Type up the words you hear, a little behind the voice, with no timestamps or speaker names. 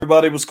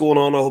everybody. What's going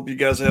on? I hope you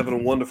guys are having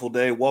a wonderful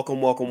day. Welcome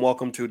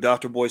to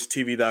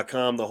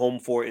drboycetv.com, the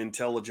home for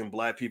intelligent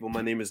Black people.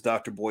 My name is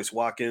Dr. Boyce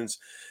Watkins,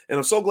 and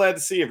I'm so glad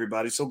to see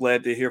everybody. So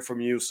glad to hear from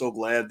you. So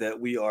glad that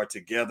we are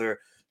together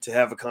to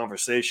have a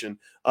conversation.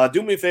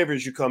 Do me a favor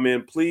as you come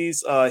in.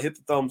 Please hit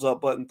the thumbs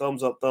up button,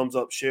 thumbs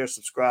up, share,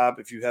 subscribe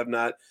if you have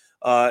not.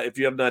 If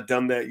you have not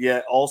done that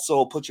yet,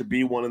 also put your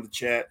B1 in the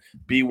chat.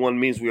 B1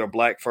 means we are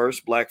Black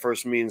first. Black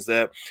first means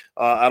that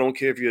I don't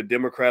care if you're a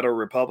Democrat or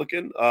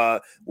Republican.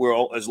 We're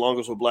all, as long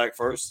as we're Black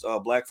first.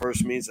 Black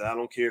first means that I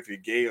don't care if you're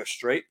gay or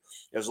straight.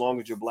 As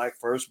long as you're Black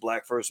first.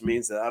 Black first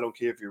means that I don't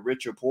care if you're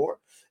rich or poor.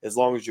 As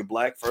long as you're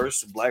Black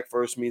first. Black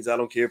first means I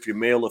don't care if you're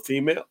male or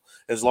female.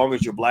 As long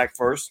as you're Black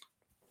first.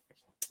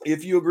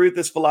 If you agree with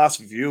this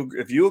philosophy,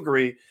 if you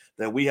agree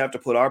that we have to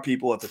put our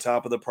people at the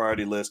top of the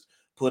priority list,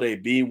 put a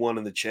B1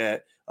 in the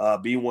chat.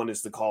 B1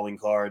 is the calling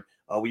card.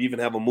 We even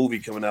have a movie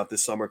coming out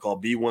this summer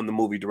called B1 the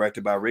Movie,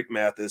 directed by Rick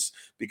Mathis,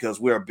 because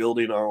we are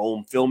building our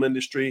own film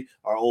industry,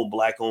 our own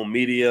Black-owned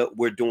media.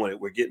 We're doing it.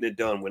 We're getting it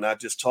done. We're not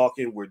just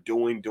talking. We're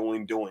doing.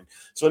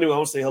 So anyway, I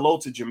want to say hello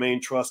to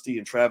Jermaine Trusty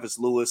and Travis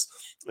Lewis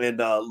and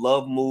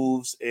Love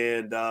Moves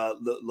and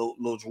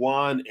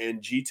Lojwan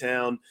and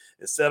G-Town,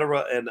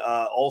 etc. And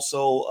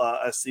also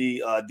I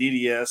see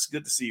DDS.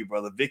 Good to see you,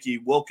 brother. Vicky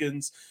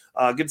Wilkins.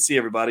 Good to see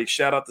everybody.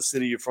 Shout out the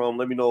city you're from.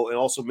 Let me know, and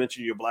also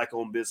mention your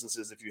Black-owned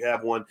businesses if you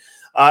have one.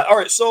 All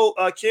right, so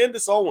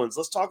Candace Owens.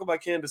 Let's talk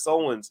about Candace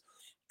Owens.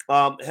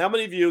 How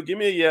many of you, give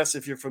me a yes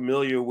if you're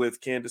familiar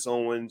with Candace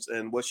Owens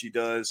and what she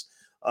does.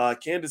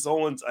 Candace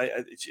Owens,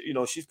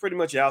 she's pretty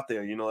much out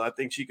there. I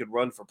think she could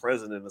run for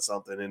president or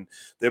something, and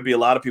there'd be a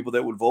lot of people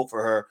that would vote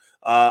for her.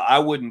 I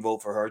wouldn't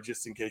vote for her,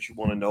 just in case you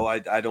want to know.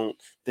 I don't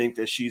think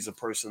that she's a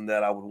person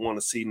that I would want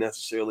to see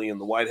necessarily in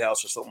the White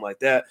House or something like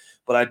that.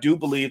 But I do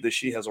believe that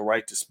she has a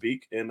right to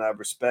speak, and I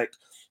respect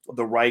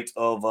the right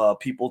of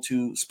people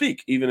to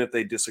speak, even if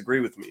they disagree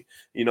with me.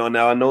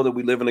 Now I know that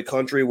we live in a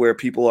country where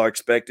people are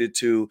expected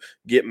to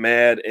get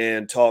mad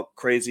and talk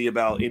crazy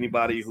about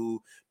anybody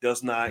who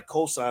does not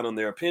co-sign on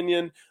their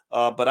opinion.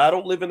 But I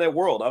don't live in that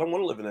world. I don't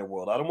want to live in that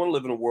world. I don't want to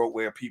live in a world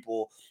where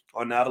people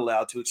are not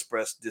allowed to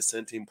express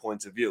dissenting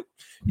points of view.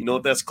 You know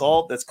what that's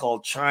called? That's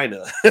called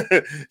China.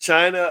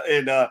 China,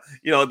 and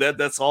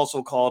that's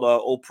also called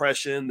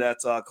oppression.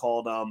 That's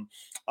called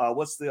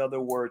what's the other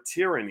word?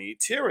 Tyranny.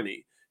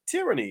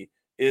 Tyranny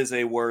is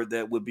a word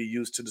that would be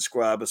used to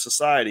describe a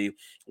society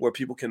where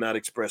people cannot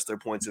express their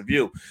points of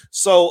view.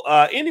 So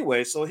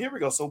anyway, so here we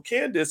go. So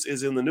Candace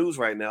is in the news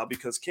right now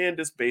because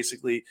Candace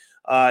basically,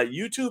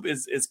 YouTube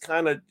is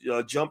kind of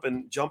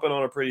jumping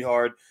on her pretty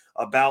hard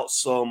about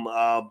some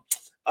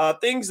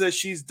things that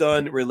she's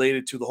done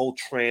related to the whole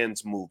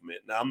trans movement.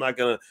 Now, I'm not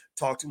going to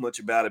talk too much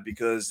about it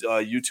because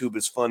YouTube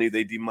is funny.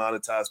 They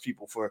demonetize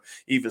people for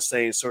even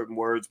saying certain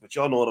words, but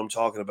y'all know what I'm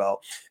talking about.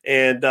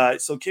 And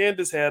so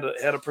Candace had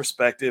a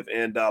perspective,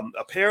 and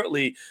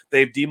apparently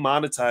they've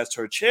demonetized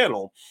her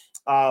channel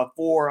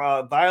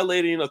for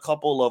violating a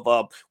couple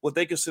of what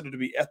they consider to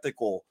be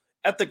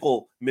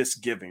ethical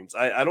misgivings.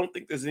 I don't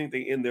think there's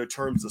anything in their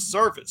terms of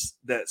service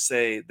that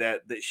say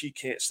that she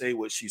can't say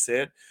what she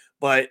said.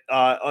 But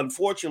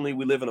unfortunately,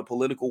 we live in a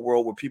political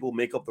world where people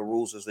make up the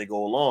rules as they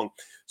go along.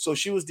 So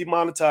she was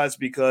demonetized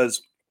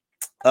because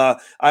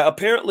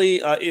apparently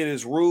it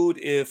is rude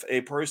if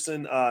a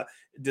person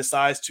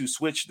decides to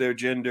switch their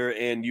gender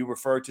and you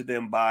refer to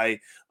them by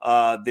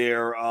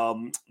their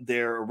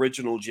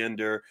original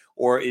gender,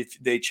 or if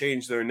they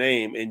change their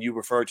name and you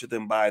refer to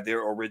them by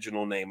their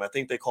original name. I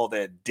think they call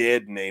that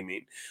dead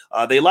naming.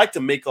 They like to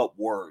make up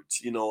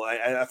words.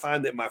 I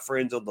find that my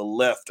friends on the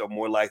left are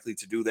more likely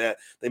to do that.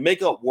 They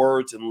make up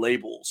words and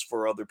labels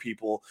for other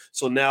people.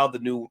 So now the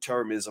new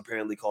term is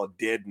apparently called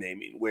dead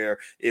naming, where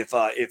if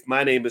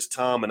my name is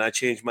Tom and I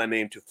change my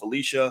name to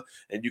Felicia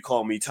and you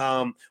call me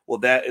Tom, well,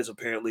 that is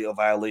apparently a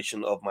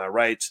violation of my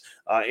rights.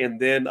 And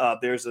then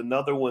there's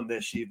another one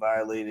that she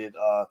violated,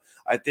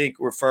 I think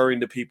referring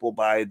to people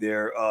by their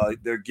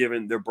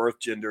given their birth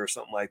gender or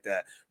something like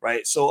that,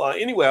 right? So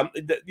anyway,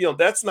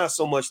 that's not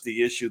so much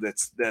the issue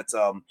that's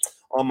on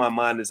my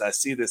mind as I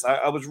see this.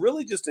 I was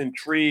really just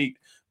intrigued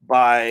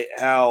by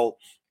how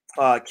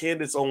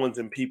Candace Owens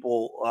and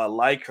people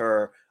like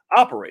her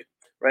operate.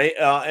 Right.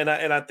 And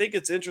I think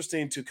it's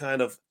interesting to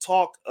kind of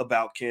talk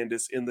about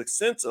Candace in the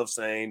sense of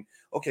saying,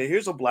 OK,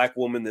 here's a Black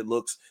woman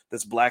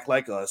that's Black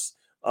like us.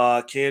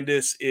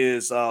 Candace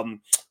is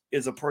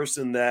a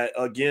person that,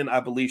 again,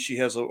 I believe she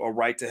has a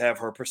right to have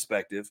her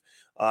perspective.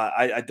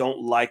 I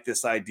don't like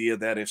this idea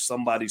that if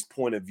somebody's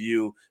point of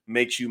view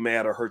makes you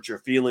mad or hurt your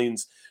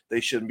feelings,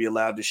 they shouldn't be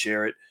allowed to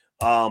share it.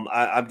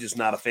 I'm just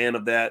not a fan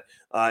of that.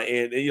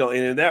 And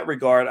in that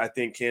regard, I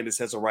think Candace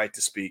has a right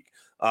to speak.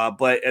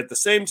 But at the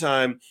same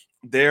time,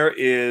 there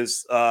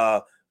is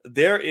a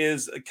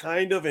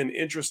kind of an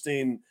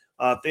interesting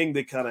thing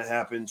that kind of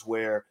happens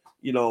where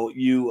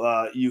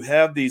you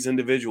have these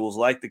individuals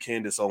like the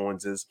Candace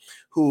Owenses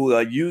who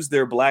use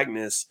their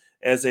Blackness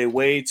as a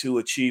way to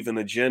achieve an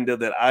agenda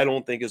that I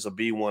don't think is a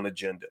B1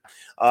 agenda.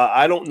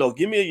 I don't know.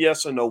 Give me a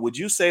yes or no. Would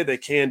you say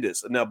that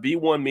Candace, now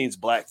B1 means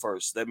black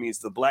first. That means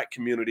the black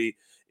community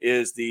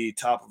is the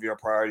top of your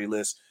priority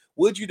list.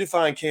 Would you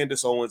define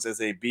Candace Owens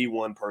as a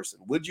B1 person?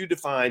 Would you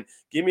define,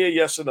 give me a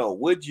yes or no.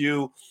 Would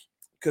you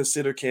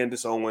consider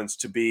Candace Owens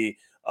to be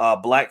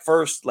black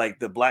first, like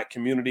the black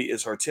community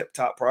is her tip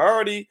top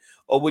priority?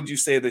 Or would you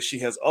say that she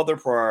has other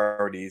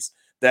priorities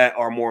that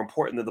are more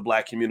important than the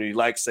black community,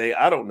 like say,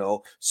 I don't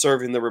know,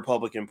 serving the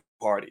Republican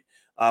Party?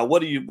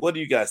 What do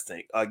you guys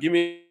think? Give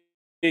me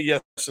a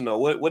yes or no.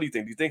 What do you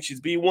think? Do you think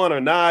she's B1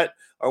 or not?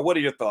 Or what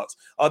are your thoughts?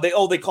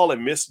 They call it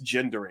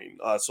misgendering.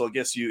 So I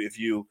guess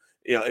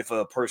if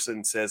a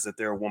person says that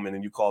they're a woman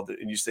and you call it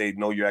and you say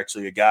no, you're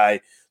actually a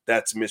guy,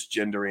 that's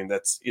misgendering.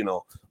 That's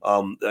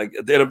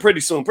then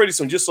pretty soon,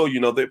 just so you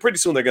know, pretty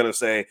soon they're gonna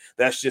say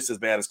that's just as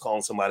bad as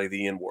calling somebody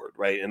the N-word,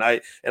 right? And I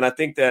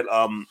think that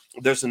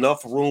there's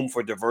enough room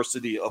for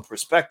diversity of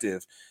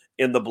perspective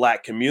in the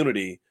black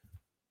community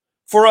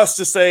for us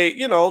to say,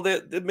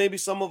 that maybe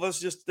some of us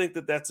just think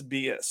that that's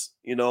BS.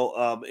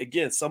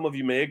 Again, some of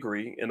you may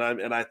agree, and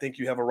I think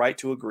you have a right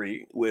to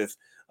agree with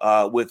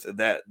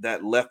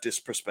that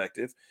leftist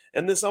perspective,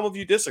 and then some of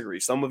you disagree.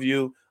 Some of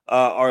you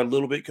are a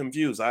little bit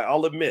confused.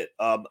 I'll admit,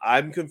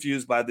 I'm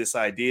confused by this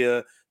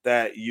idea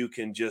that you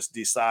can just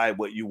decide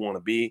what you want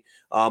to be.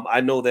 I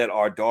know that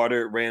our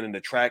daughter ran in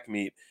the track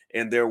meet,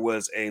 and there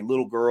was a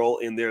little girl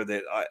in there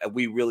that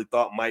we really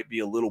thought might be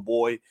a little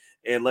boy.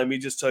 And let me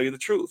just tell you the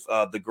truth.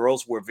 The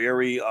girls were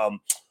very,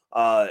 what's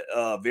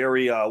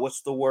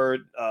the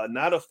word?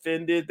 Not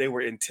offended. They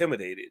were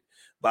intimidated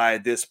by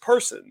this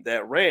person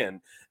that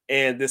ran.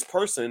 And this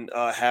person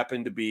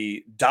happened to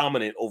be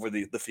dominant over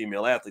the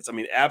female athletes. I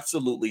mean,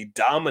 absolutely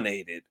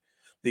dominated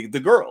the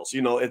girls,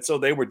 and so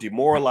they were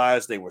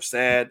demoralized. They were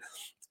sad.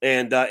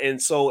 And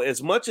so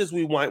as much as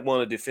we might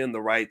want to defend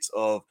the rights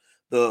of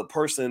the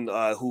person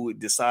who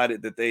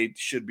decided that they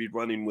should be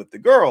running with the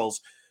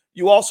girls,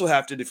 you also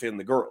have to defend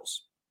the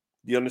girls.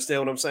 Do you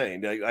understand what I'm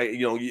saying?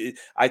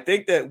 I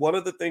think that one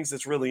of the things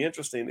that's really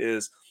interesting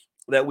is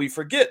that we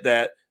forget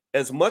that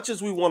as much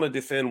as we want to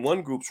defend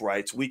one group's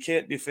rights, we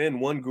can't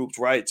defend one group's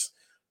rights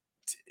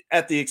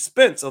at the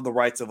expense of the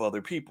rights of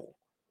other people.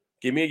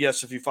 Give me a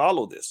yes if you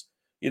follow this.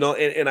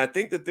 And I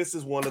think that this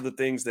is one of the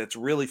things that's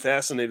really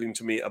fascinating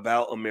to me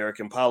about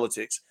American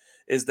politics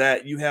is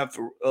that you have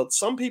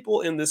some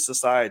people in this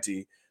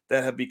society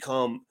that have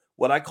become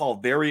what I call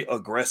very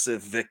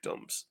aggressive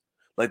victims.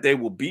 Like they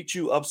will beat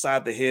you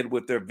upside the head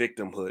with their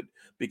victimhood.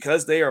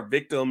 Because they are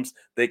victims,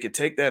 they can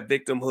take that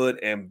victimhood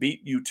and beat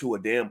you to a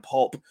damn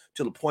pulp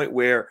to the point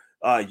where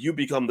you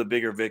become the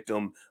bigger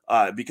victim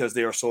because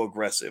they are so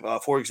aggressive.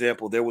 For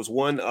example, there was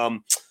one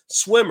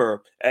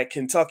swimmer at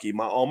Kentucky,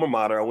 my alma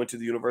mater. I went to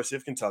the University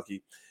of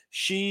Kentucky.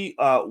 She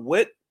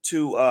she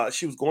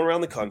was going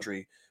around the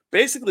country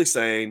basically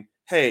saying,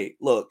 hey,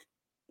 look,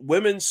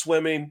 women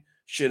swimming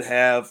should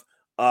have,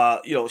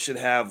 should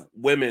have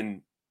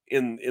women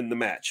in the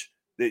match.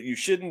 That you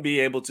shouldn't be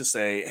able to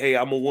say, hey,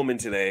 I'm a woman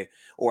today,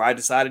 or I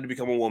decided to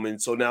become a woman,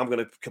 so now I'm going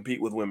to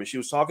compete with women. She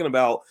was talking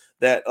about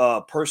that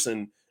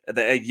person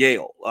at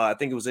Yale, I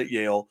think it was at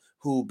Yale,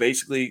 who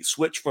basically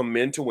switched from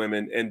men to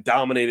women and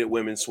dominated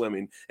women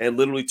swimming and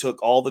literally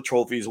took all the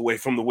trophies away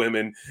from the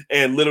women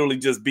and literally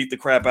just beat the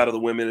crap out of the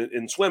women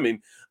in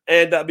swimming.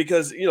 And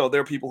because,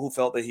 there are people who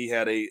felt that he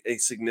had a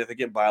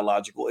significant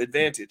biological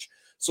advantage.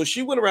 So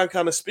she went around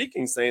kind of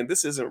speaking, saying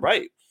this isn't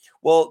right.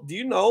 Well, do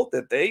you know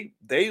that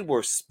they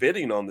were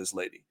spitting on this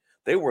lady?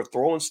 They were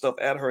throwing stuff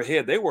at her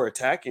head. They were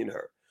attacking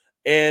her.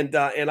 And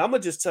I'm gonna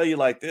just tell you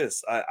like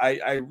this.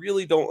 I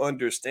really don't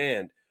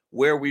understand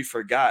where we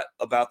forgot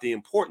about the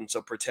importance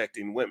of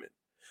protecting women.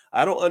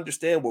 I don't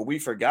understand where we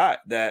forgot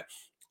that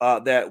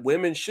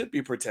women should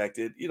be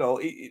protected,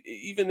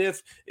 even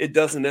if it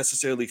doesn't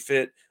necessarily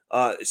fit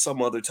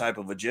some other type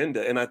of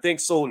agenda. And I think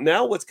so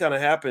now what's kind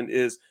of happened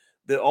is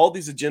that all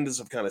these agendas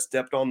have kind of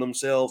stepped on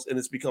themselves and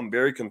it's become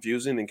very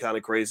confusing and kind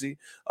of crazy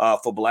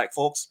for black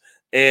folks.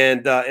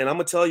 And I'm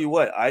gonna tell you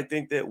what, I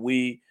think that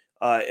we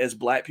as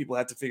black people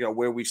have to figure out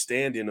where we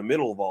stand in the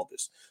middle of all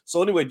this.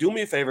 So anyway, do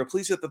me a favor,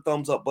 please hit the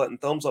thumbs up button,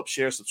 thumbs up,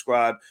 share,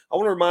 subscribe. I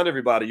want to remind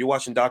everybody you're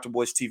watching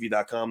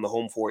drboycetv.com, the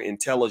home for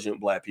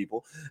intelligent black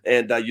people.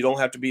 And you don't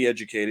have to be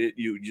educated.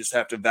 You just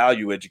have to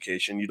value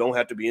education. You don't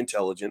have to be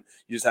intelligent.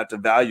 You just have to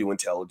value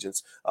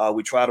intelligence.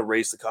 We try to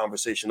raise the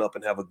conversation up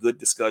and have a good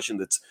discussion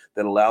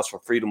that allows for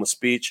freedom of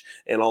speech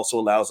and also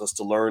allows us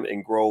to learn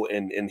and grow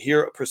and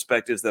hear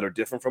perspectives that are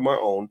different from our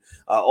own.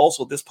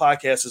 Also, this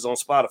podcast is on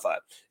Spotify.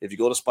 If you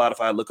go to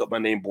Spotify, look up my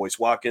name, Boyce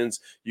Watkins.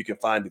 You can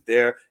find it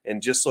there.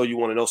 And just so you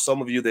want to know,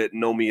 some of you that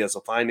know me as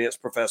a finance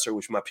professor,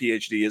 which my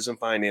PhD is in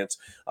finance,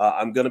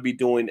 I'm going to be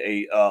doing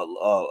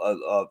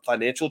a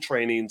financial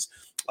trainings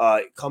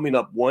coming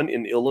up, one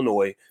in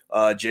Illinois.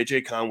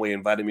 JJ Conway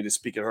invited me to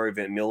speak at her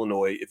event in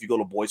Illinois. If you go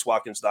to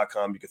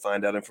boycewatkins.com, you can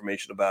find out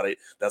information about it.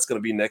 That's going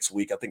to be next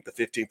week, I think the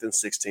 15th and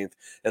 16th.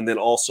 And then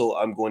also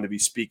I'm going to be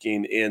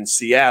speaking in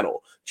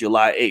Seattle,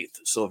 July 8th.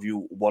 So if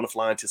you want to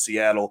fly into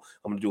Seattle,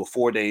 I'm going to do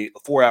a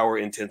 4-hour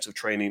intensive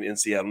training in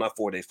Seattle, not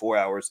 4 days, 4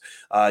 hours.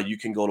 You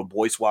can go to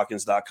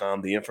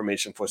boycewatkins.com. The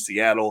information for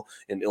Seattle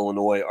and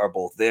Illinois are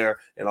both there,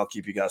 and I'll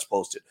keep you guys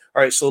posted.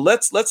 All right, so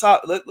let's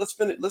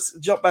finish. Let's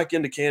jump back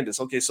into Candace.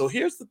 Okay, so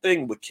here's the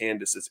thing with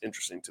Candace that's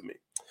interesting to me.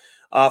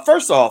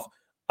 First off,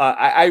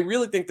 I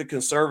really think the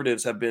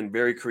conservatives have been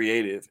very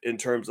creative in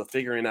terms of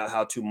figuring out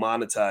how to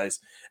monetize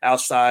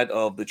outside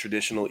of the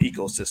traditional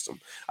ecosystem.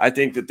 I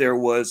think that there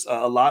was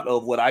a lot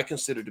of what I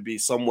consider to be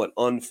somewhat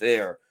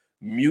unfair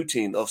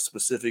muting of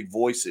specific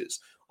voices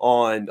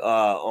on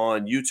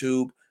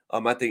YouTube.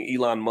 I think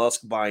Elon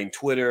Musk buying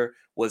Twitter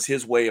was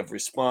his way of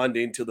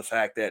responding to the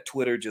fact that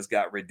Twitter just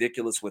got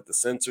ridiculous with the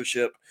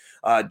censorship.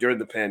 During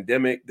the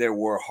pandemic, there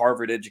were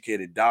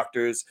Harvard-educated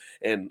doctors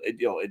and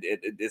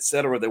et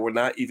cetera. They were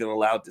not even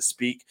allowed to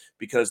speak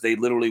because they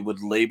literally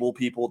would label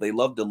people. They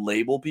love to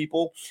label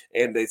people,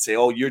 and they'd say,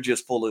 "Oh, you're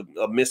just full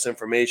of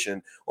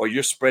misinformation, or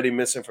you're spreading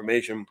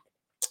misinformation."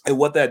 And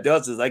what that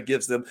does is that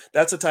gives them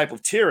that's a type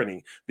of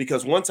tyranny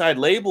because once I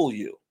label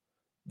you,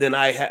 then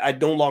I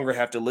no longer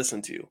have to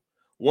listen to you.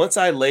 Once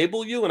I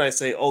label you and I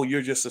say, "Oh,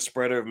 you're just a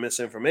spreader of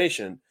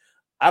misinformation,"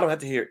 I don't have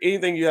to hear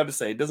anything you have to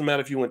say. It doesn't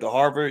matter if you went to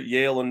Harvard,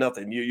 Yale, or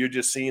nothing. You're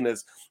just seen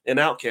as an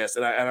outcast,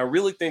 and I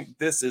really think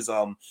this is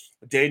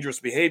dangerous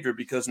behavior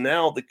because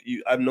now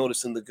I've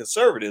noticed in the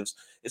conservatives,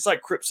 it's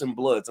like Crips and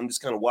Bloods. I'm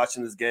just kind of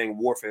watching this gang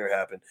warfare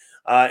happen,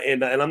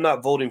 and I'm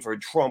not voting for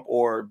Trump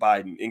or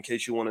Biden. In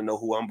case you want to know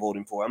who I'm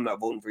voting for, I'm not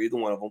voting for either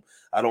one of them.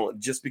 I don't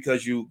just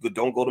because you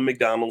don't go to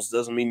McDonald's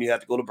doesn't mean you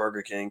have to go to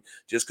Burger King.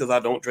 Just because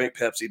I don't drink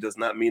Pepsi does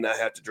not mean I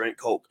have to drink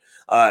Coke.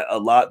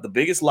 The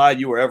biggest lie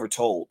you were ever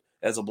told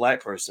as a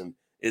black person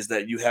is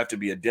that you have to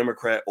be a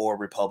Democrat or a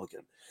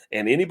Republican.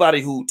 And anybody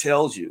who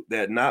tells you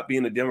that not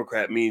being a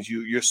Democrat means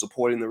you're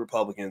supporting the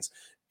Republicans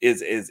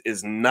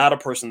is not a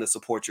person that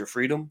supports your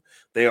freedom.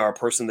 They are a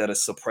person that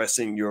is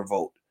suppressing your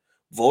vote.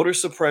 Voter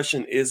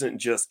suppression isn't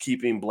just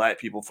keeping black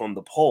people from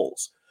the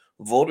polls.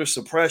 Voter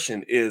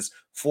suppression is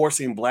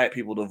forcing black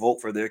people to vote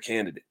for their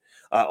candidate.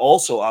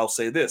 Also, I'll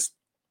say this: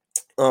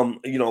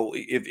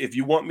 if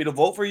you want me to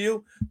vote for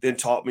you, then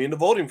talk me into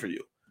voting for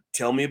you.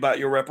 Tell me about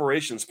your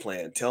reparations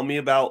plan. Tell me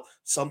about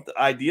some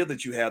idea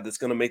that you have that's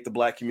going to make the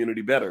black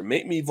community better.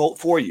 Make me vote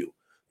for you.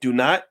 Do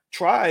not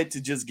try to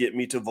just get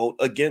me to vote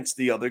against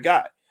the other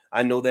guy.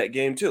 I know that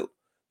game too.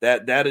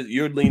 That is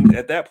you're leaning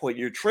at that point.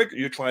 You're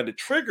trying to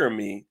trigger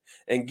me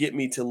and get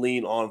me to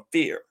lean on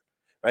fear.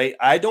 Right?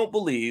 I don't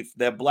believe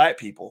that black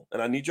people,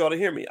 and I need y'all to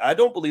hear me. I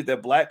don't believe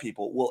that black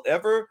people will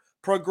ever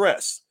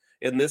progress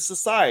in this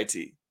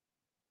society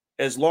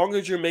as long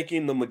as you're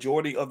making the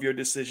majority of your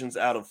decisions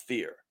out of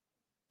fear.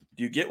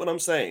 Do you get what I'm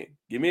saying?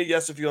 Give me a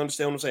yes if you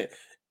understand what I'm saying.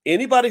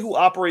 Anybody who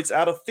operates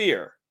out of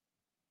fear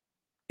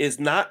is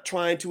not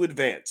trying to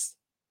advance.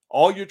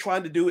 All you're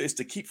trying to do is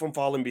to keep from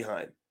falling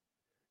behind.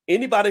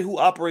 Anybody who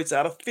operates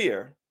out of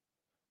fear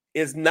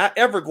is not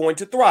ever going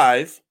to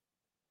thrive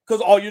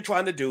because all you're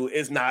trying to do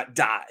is not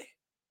die.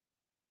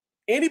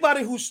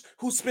 Anybody who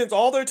spends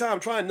all their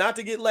time trying not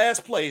to get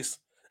last place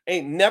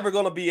ain't never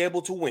going to be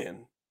able to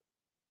win.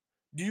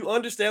 Do you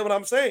understand what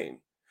I'm saying?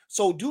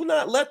 So do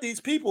not let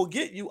these people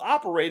get you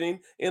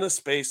operating in a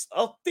space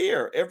of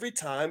fear every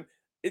time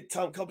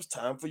comes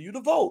time for you to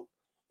vote.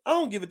 I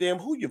don't give a damn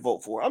who you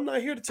vote for. I'm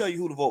not here to tell you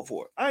who to vote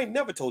for. I ain't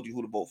never told you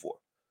who to vote for.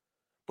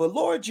 But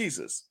Lord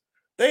Jesus,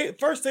 they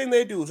first thing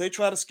they do is they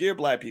try to scare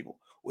black people.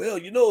 Well,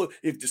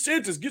 if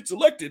DeSantis gets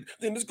elected,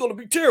 then it's going to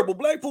be terrible.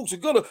 Black folks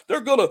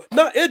they're gonna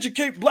not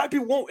educate black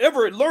people. Won't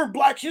ever learn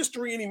black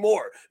history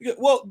anymore.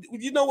 Well,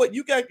 you know what?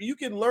 You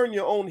can learn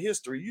your own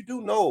history. You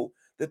do know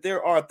that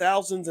there are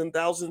thousands and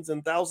thousands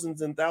and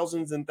thousands and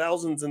thousands and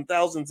thousands and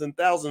thousands and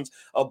thousands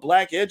of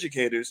black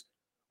educators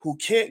who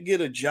can't get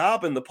a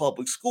job in the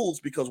public schools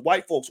because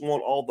white folks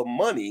want all the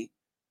money,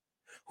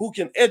 who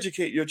can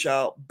educate your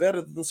child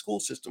better than the school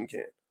system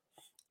can.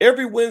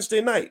 Every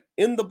Wednesday night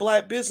in the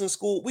Black Business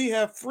School, we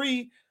have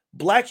free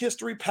Black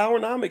History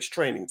Powernomics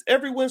trainings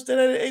every Wednesday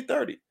night at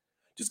 8:30.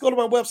 Just go to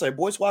my website,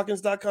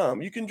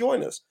 boycewatkins.com. You can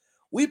join us.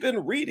 We've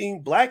been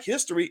reading Black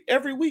history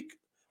every week.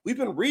 We've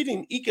been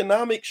reading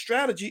economic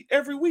strategy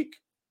every week.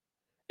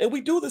 And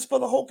we do this for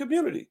the whole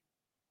community.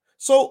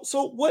 So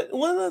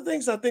one of the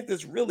things I think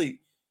that's really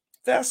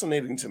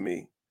fascinating to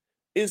me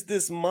is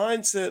this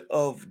mindset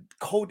of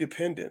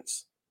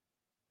codependence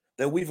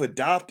that we've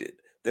adopted,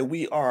 that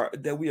we are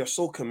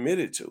so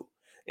committed to.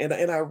 And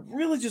I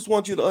really just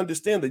want you to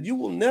understand that you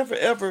will never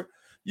ever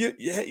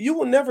you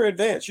will never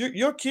advance.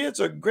 Your kids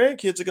or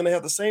grandkids are going to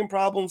have the same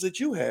problems that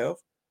you have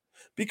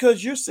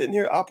because you're sitting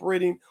here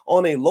operating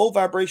on a low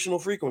vibrational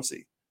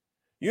frequency.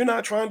 You're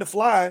not trying to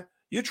fly,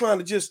 you're trying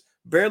to just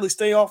barely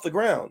stay off the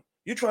ground.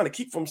 You're trying to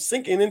keep from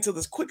sinking into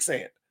this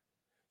quicksand.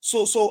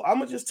 So I'm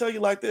gonna just tell you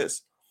like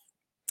this.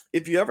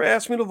 If you ever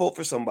ask me to vote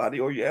for somebody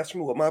or you ask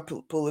me what my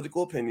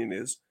political opinion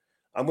is,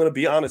 I'm going to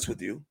be honest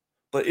with you,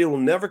 but it will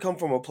never come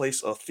from a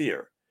place of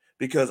fear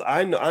because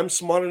I know I'm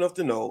smart enough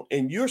to know,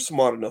 and you're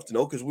smart enough to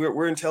know, because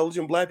we're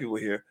intelligent black people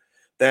here,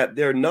 that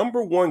their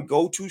number one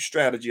go-to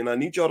strategy, and I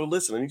need y'all to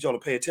listen, I need y'all to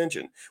pay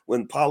attention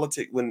when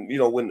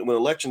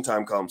election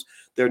time comes,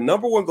 their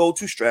number one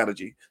go-to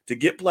strategy to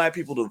get black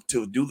people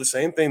to do the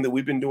same thing that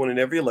we've been doing in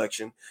every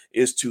election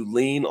is to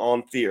lean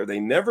on fear. They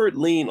never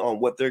lean on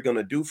what they're going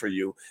to do for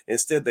you.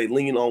 Instead, they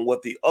lean on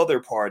what the other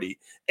party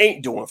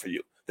ain't doing for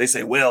you. They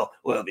say, well,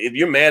 if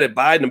you're mad at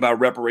Biden about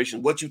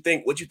reparations, what you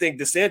think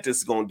DeSantis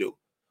is going to do?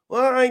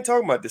 Well, I ain't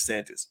talking about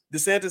DeSantis.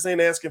 DeSantis ain't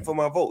asking for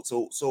my vote.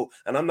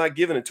 And I'm not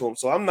giving it to him.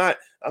 So I'm not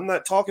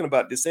talking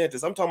about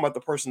DeSantis. I'm talking about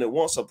the person that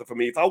wants something from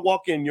me. If I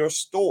walk in your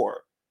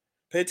store,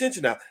 pay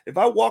attention now. If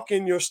I walk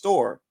in your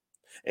store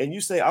and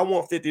you say I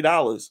want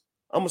 $50,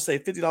 I'm gonna say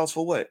 $50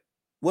 for what?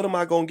 What am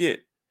I gonna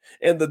get?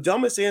 And the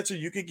dumbest answer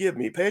you could give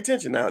me, pay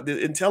attention now. The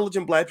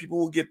intelligent black people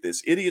will get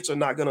this. Idiots are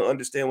not gonna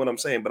understand what I'm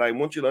saying, but I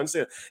want you to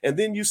understand. And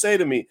then you say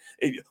to me,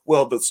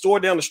 well, the store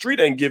down the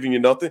street ain't giving you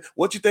nothing.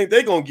 What you think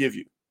they gonna give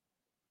you?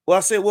 Well,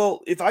 I said,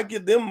 well, if I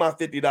give them my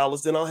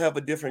 $50, then I'll have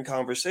a different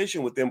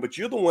conversation with them. But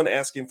you're the one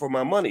asking for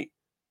my money.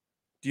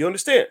 Do you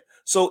understand?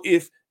 So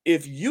if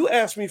you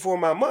ask me for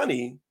my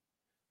money,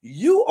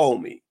 you owe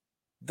me.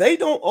 They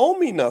don't owe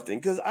me nothing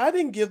because I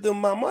didn't give them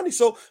my money.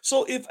 So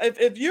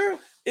if you're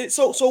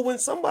so when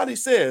somebody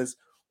says,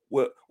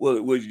 well,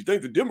 you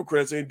think the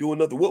Democrats ain't doing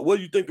nothing? What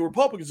do you think the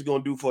Republicans are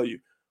going to do for you?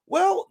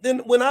 Well, then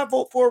when I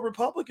vote for a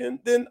Republican,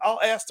 then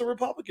I'll ask the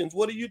Republicans,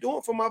 what are you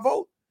doing for my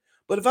vote?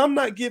 But if I'm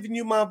not giving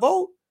you my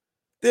vote,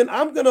 then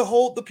I'm going to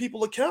hold the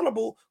people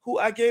accountable who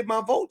I gave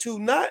my vote to,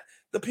 not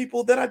the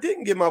people that I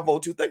didn't give my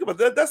vote to. Think about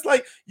that. That's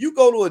like you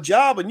go to a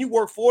job and you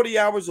work 40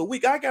 hours a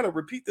week. I got to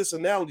repeat this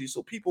analogy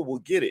so people will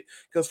get it.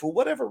 Because for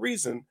whatever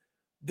reason,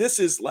 this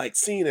is like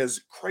seen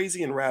as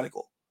crazy and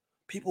radical.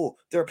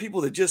 There are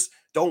people that just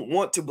don't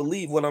want to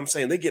believe what I'm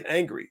saying. They get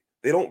angry.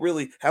 They don't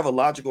really have a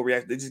logical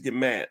reaction. They just get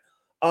mad.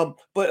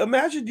 But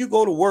imagine you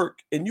go to work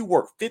and you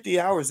work 50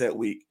 hours that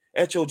week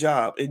at your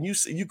job, and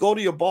you go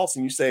to your boss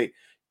and you say,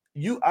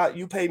 you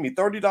pay me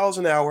 $30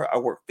 an hour. I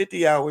work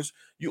 50 hours.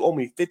 You owe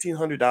me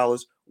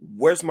 $1,500.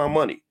 Where's my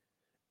money?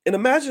 And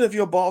imagine if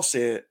your boss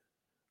said,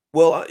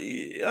 "Well,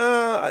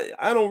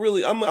 I don't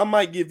really. I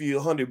might give you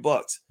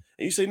 $100."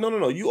 And you say, "No, no,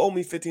 no. You owe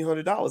me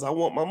 $1,500. I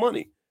want my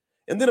money."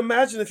 And then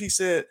imagine if he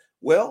said,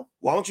 "Well,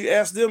 why don't you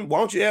ask them? Why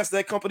don't you ask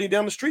that company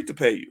down the street to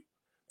pay you?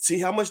 See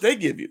how much they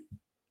give you?"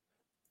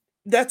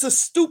 That's a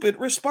stupid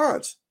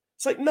response.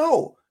 It's like,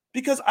 no,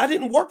 because I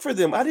didn't work for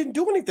them. I didn't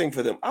do anything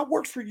for them. I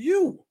worked for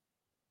you.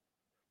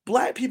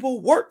 Black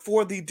people work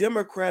for the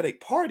Democratic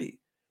Party.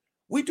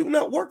 We do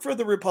not work for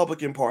the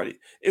Republican Party.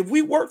 If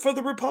we work for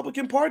the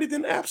Republican Party,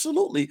 then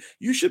absolutely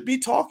you should be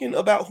talking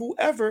about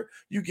whoever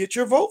you get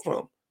your vote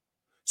from.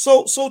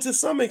 So to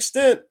some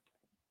extent,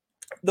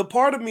 the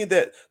part of me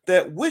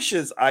that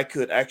wishes I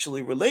could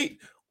actually relate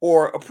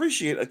or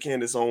appreciate a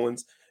Candace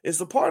Owens is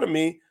the part of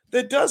me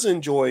that does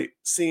enjoy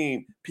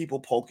seeing people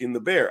poking the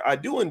bear. I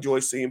do enjoy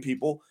seeing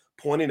people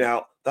pointing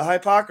out the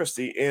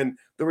hypocrisy and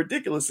the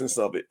ridiculousness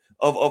of it,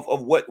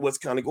 of what's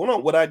kind of going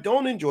on. What I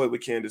don't enjoy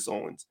with Candace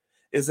Owens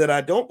is that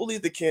I don't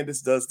believe that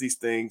Candace does these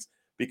things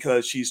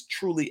because she's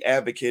truly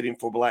advocating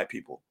for black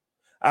people.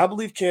 I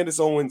believe Candace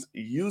Owens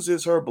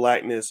uses her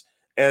blackness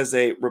as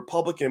a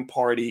Republican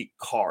Party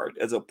card,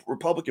 as a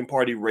Republican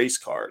Party race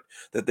card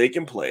that they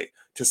can play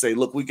to say,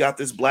 look, we got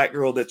this black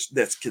girl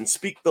that can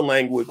speak the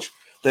language,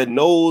 that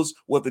knows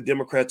what the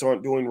Democrats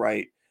aren't doing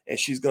right, and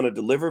she's going to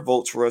deliver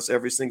votes for us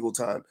every single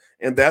time.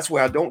 And that's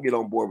where I don't get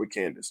on board with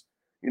Candace.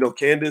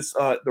 Candace,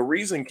 the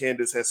reason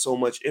Candace has so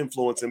much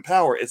influence and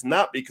power is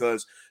not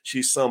because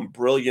she's some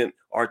brilliant,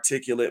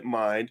 articulate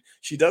mind.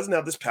 She doesn't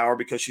have this power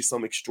because she's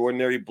some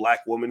extraordinary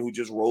black woman who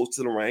just rose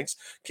to the ranks.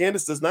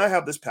 Candace does not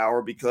have this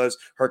power because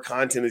her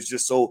content is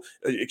just so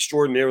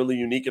extraordinarily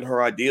unique and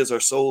her ideas are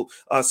so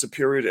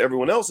superior to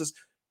everyone else's.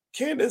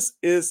 Candace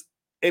is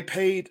a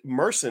paid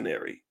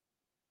mercenary.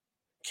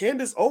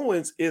 Candace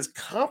Owens is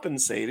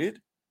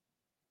compensated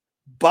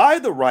by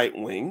the right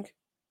wing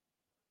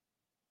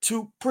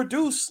to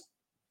produce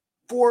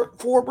for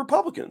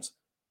Republicans.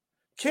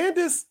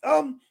 Candace,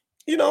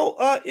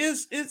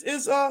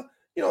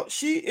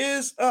 she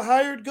is a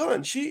hired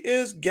gun. She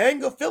is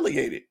gang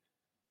affiliated.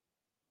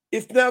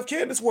 If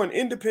Candace were an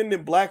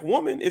independent black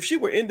woman, if she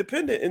were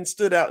independent and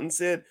stood out and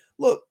said,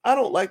 "Look, I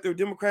don't like the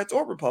Democrats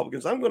or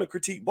Republicans. I'm going to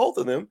critique both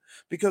of them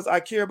because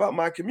I care about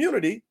my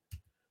community,"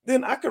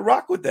 then I could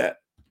rock with that.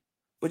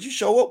 But you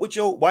show up with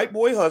your white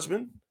boy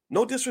husband.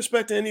 No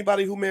disrespect to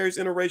anybody who marries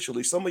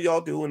interracially. Some of y'all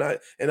do, and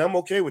I'm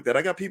okay with that.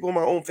 I got people in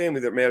my own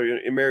family that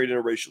married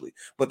interracially,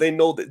 but they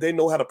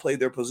know how to play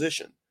their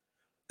position.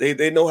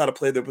 They know how to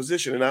play their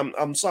position, and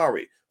I'm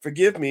sorry.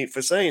 Forgive me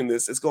for saying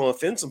this. It's going to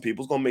offend some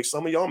people. It's going to make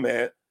some of y'all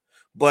mad,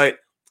 but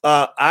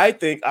I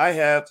think I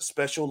have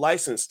special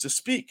license to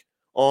speak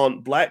on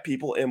black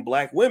people and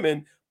black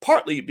women,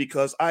 partly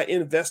because I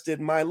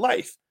invested my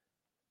life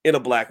in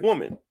a black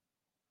woman.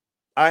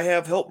 I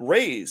have helped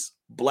raise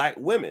black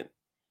women.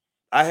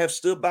 I have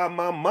stood by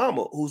my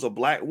mama, who's a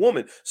black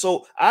woman.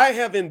 So I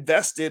have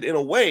invested in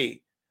a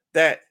way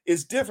that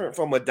is different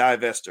from a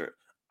divester.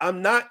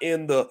 I'm not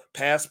in the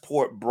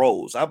passport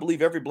bros. I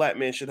believe every black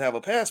man should have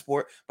a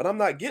passport, but I'm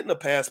not getting a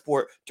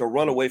passport to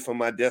run away from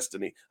my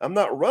destiny. I'm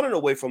not running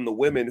away from the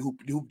women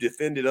who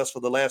defended us for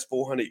the last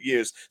 400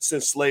 years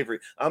since slavery.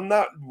 I'm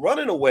not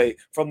running away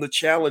from the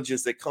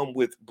challenges that come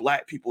with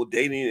black people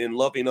dating and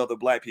loving other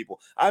black people.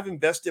 I've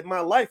invested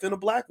my life in a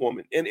black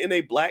woman and in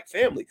a black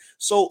family.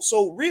 So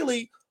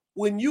really,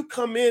 when you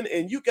come in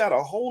and you got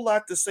a whole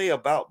lot to say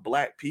about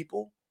black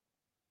people,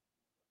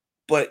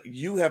 but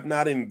you have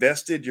not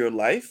invested your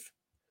life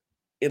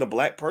in a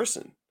black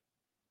person,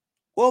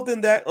 well,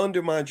 then that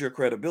undermines your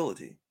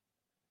credibility.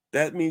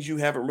 That means you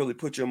haven't really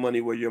put your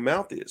money where your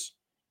mouth is.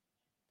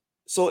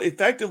 So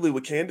effectively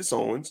with Candace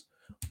Owens,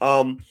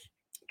 um,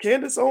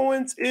 Candace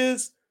Owens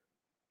is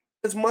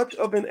as much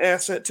of an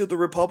asset to the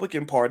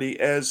Republican Party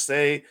as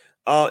say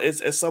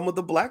as some of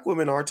the black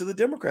women are to the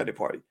Democratic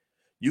Party.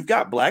 You've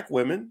got black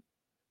women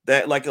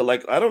that like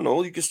I don't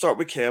know, you can start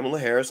with Kamala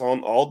Harris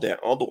on all down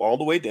all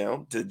the way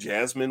down to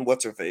Jasmine,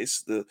 what's her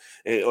face,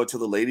 or to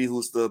the lady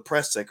who's the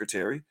press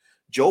secretary.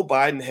 Joe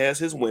Biden has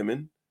his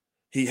women.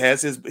 He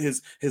has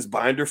his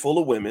binder full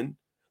of women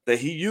that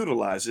he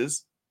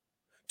utilizes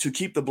to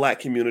keep the black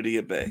community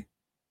at bay.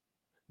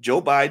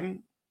 Joe Biden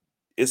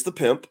is the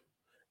pimp,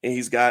 and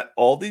he's got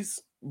all these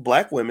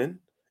black women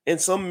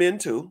and some men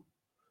too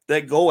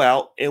that go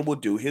out and will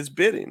do his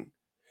bidding.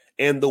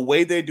 And the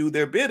way they do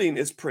their bidding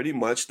is pretty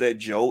much that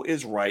Joe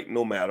is right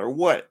no matter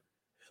what,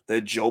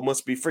 that Joe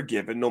must be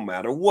forgiven no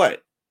matter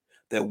what,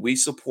 that we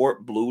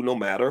support blue no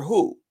matter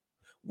who.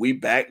 We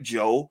back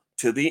Joe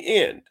to the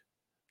end.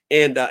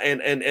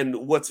 And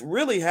what's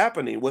really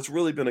happening, what's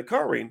really been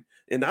occurring,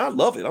 and I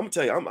love it. I'm gonna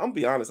tell you, I'm gonna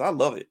be honest, I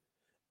love it,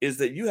 is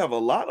that you have a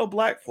lot of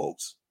black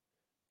folks.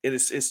 It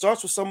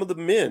starts with some of the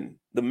men.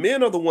 The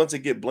men are the ones that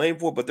get blamed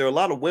for it, but there are a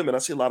lot of women. I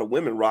see a lot of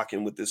women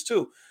rocking with this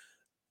too.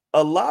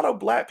 A lot of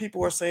black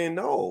people are saying,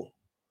 no,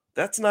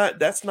 that's not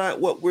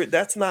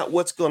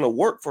what's gonna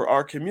work for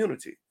our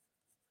community.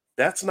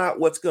 That's not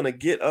what's gonna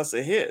get us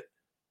ahead.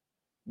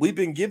 We've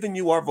been giving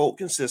you our vote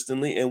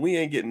consistently and we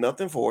ain't getting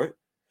nothing for it.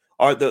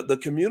 Are the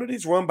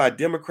communities run by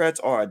Democrats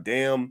are a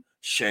damn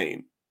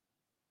shame.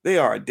 They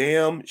are a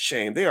damn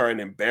shame. They are an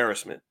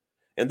embarrassment.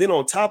 And then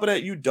on top of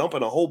that, you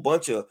dumping a whole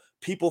bunch of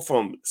people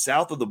from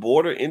south of the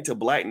border into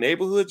black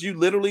neighborhoods. You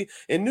literally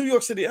in New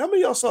York City. How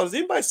many of y'all saw this?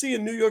 Anybody see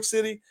in New York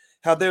City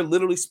how they're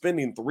literally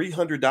spending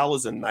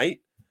 $300 a night,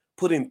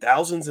 putting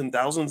thousands and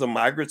thousands of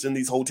migrants in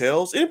these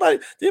hotels? Anybody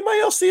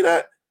else see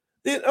that?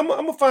 I'm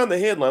gonna find the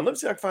headline. Let me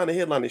see if I can find the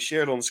headline and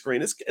share it on the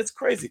screen. It's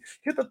crazy.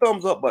 Hit the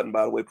thumbs up button,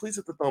 by the way. Please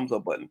hit the thumbs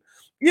up button.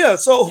 Yeah.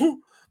 So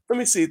let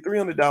me see.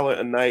 $300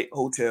 a night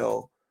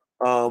hotel.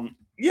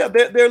 Yeah,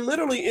 they're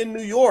literally in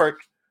New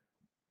York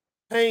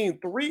paying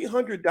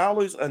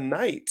 $300 a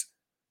night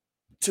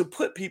to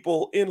put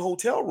people in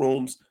hotel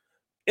rooms,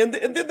 and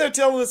then they're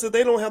telling us that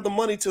they don't have the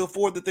money to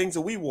afford the things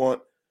that we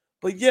want,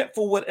 but yet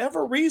for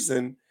whatever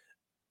reason,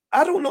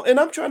 I don't know, and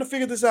I'm trying to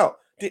figure this out.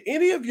 Did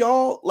any of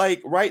y'all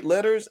like write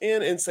letters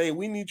in and say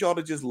we need y'all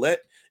to just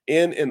let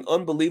in an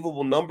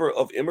unbelievable number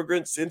of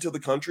immigrants into the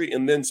country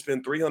and then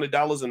spend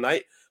 $300 a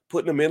night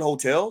putting them in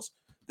hotels?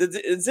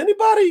 Is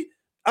anybody?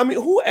 I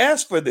mean, who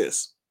asked for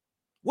this?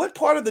 What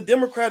part of the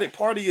Democratic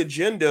Party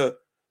agenda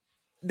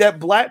that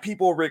black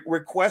people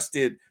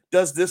requested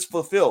does this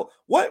fulfill?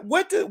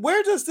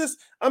 Where does this?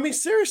 I mean,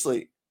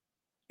 seriously,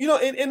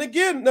 and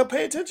again, now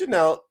pay attention.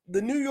 Now,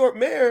 the New York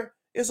mayor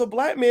is a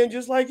black man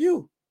just like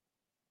you.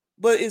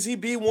 But is he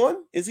B1?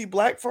 Is he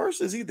black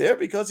first? Is he there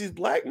because he's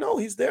black? No,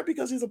 he's there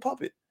because he's a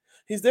puppet.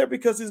 He's there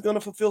because he's going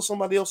to fulfill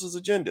somebody else's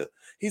agenda.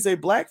 He's a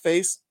black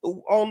face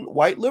on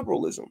white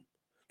liberalism.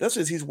 That's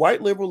just he's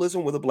white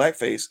liberalism with a black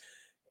face.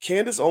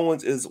 Candace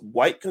Owens is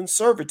white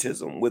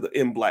conservatism with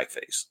in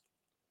blackface.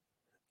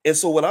 And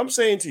so what I'm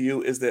saying to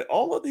you is that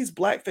all of these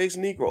blackface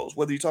Negroes,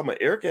 whether you're talking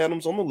about Eric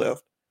Adams on the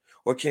left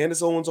or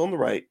Candace Owens on the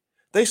right,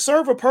 they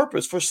serve a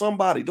purpose for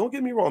somebody. Don't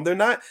get me wrong. They're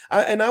not,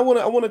 I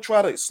want to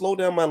try to slow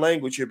down my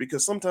language here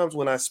because sometimes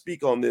when I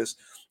speak on this,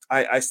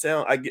 I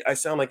sound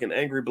like an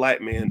angry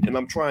black man, and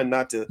I'm trying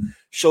not to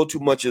show too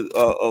much of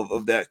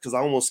that because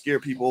I don't want to scare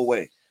people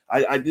away.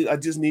 I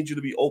just need you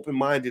to be open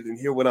minded and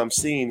hear what I'm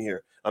seeing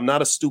here. I'm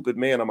not a stupid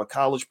man. I'm a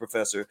college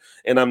professor,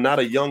 and I'm not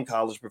a young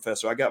college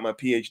professor. I got my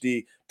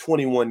PhD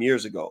 21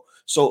 years ago.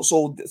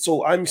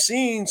 So I'm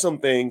seeing some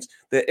things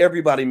that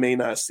everybody may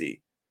not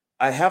see.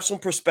 I have some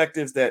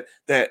perspectives that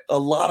a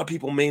lot of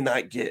people may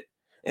not get.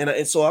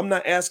 And so I'm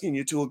not asking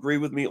you to agree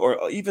with me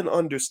or even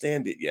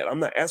understand it yet.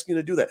 I'm not asking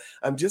you to do that.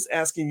 I'm just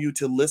asking you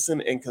to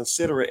listen and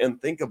consider it and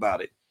think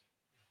about it.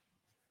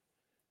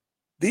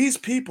 These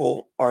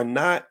people are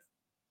not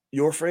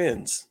your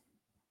friends.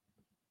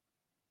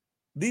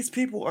 These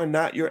people are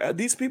not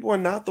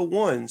the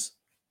ones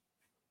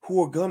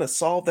who are going to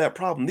solve that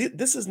problem.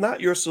 This is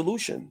not your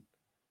solution.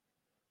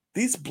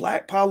 These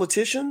black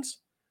politicians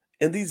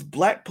and these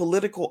black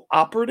political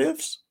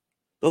operatives,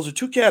 those are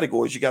two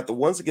categories. You got the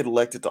ones that get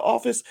elected to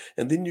office,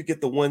 and then you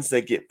get the ones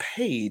that get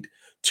paid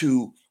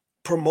to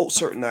promote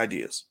certain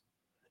ideas.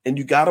 And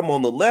you got them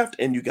on the left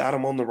and you got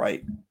them on the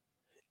right.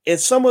 And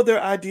some of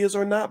their ideas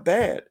are not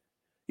bad.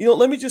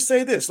 Let me just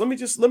say this. Let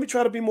me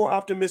try to be more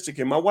optimistic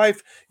here. My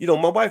wife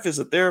is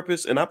a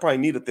therapist, and I probably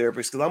need a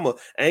therapist because I'm a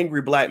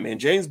angry black man.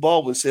 James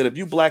Baldwin said, "If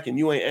you black and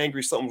you ain't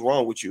angry, something's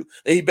wrong with you."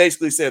 And he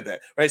basically said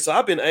that, right? So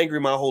I've been angry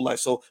my whole life.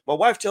 So my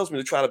wife tells me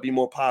to try to be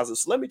more positive.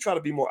 So let me try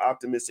to be more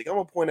optimistic. I'm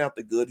gonna point out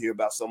the good here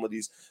about some of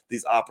these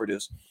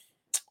operatives.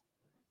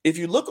 If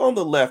you look on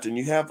the left and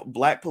you have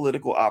black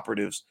political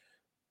operatives,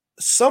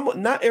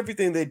 not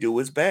everything they do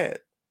is bad,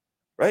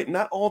 right?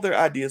 Not all their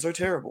ideas are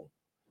terrible.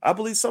 I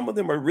believe some of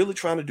them are really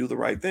trying to do the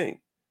right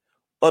thing.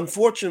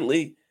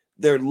 Unfortunately,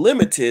 they're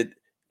limited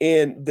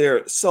in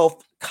their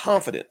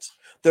self-confidence.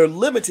 They're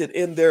limited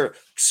in their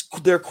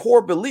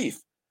core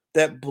belief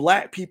that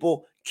black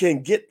people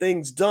can get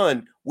things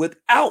done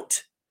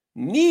without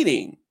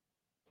needing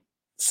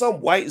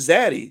some white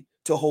zaddy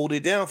to hold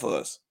it down for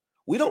us.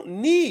 We don't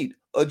need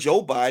a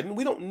Joe Biden.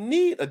 We don't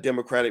need a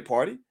Democratic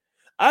Party.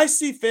 I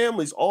see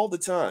families all the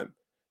time.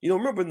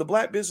 Remember in the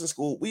Black Business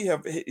School, we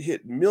have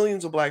hit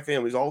millions of black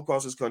families all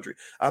across this country.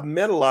 I've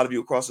met a lot of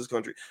you across this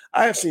country.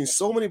 I have seen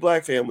so many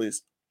black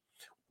families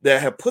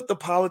that have put the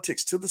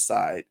politics to the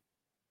side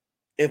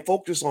and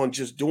focus on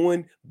just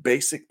doing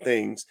basic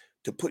things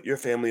to put your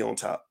family on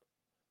top.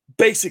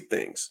 Basic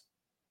things.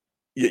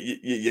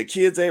 Your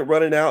kids ain't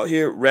running out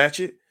here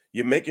ratchet.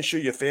 You're making sure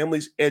your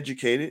family's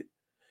educated.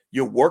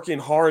 You're working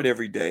hard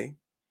every day.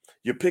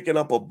 You're picking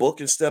up a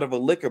book instead of a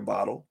liquor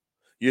bottle.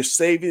 You're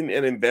saving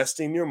and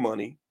investing your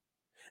money,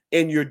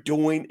 and you're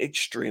doing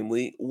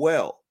extremely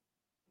well.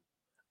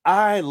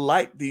 I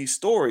like these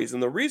stories.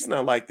 And the reason I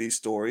like these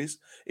stories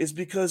is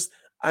because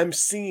I'm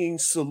seeing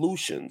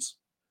solutions.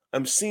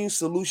 I'm seeing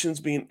solutions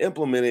being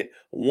implemented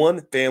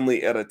one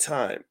family at a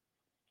time.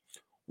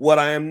 What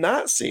I am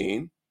not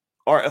seeing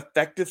are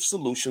effective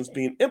solutions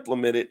being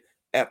implemented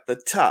at the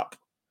top.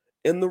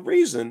 And the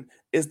reason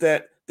is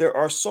that there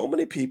are so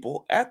many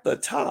people at the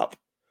top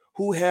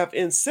who have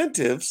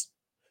incentives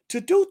to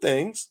do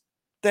things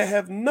that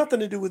have nothing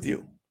to do with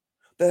you,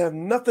 that have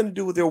nothing to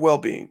do with your well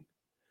being.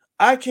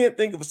 I can't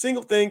think of a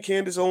single thing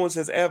Candace Owens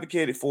has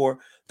advocated for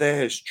that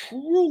has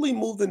truly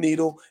moved the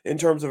needle in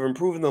terms of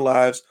improving the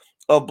lives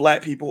of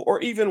black people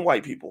or even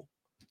white people.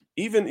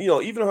 Even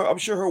her, I'm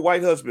sure her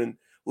white husband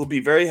will be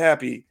very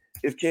happy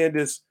if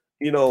Candace,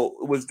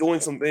 was doing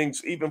some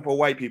things even for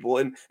white people.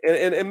 And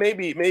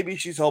maybe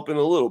she's helping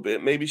a little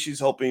bit. Maybe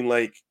she's helping,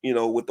 like,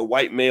 with the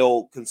white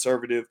male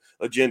conservative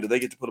agenda. They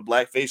get to put a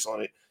black face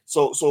on it.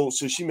 So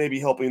she may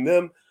be helping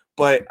them,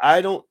 but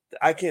I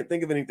can't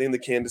think of anything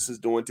that Candace is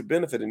doing to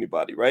benefit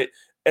anybody, right?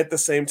 At the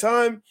same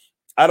time,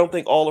 I don't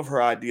think all of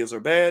her ideas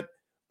are bad.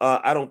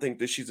 I don't think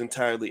that she's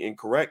entirely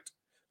incorrect.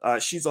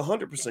 She's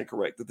 100%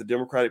 correct that the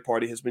Democratic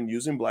Party has been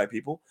using black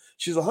people.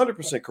 She's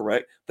 100%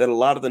 correct that a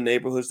lot of the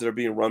neighborhoods that are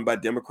being run by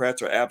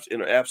Democrats are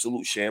in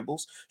absolute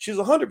shambles. She's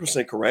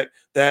 100% correct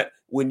that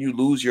when you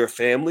lose your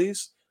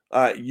families,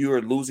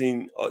 you're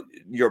losing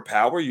your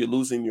power, you're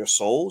losing your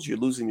souls, you're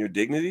losing your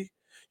dignity.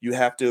 You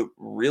have to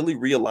really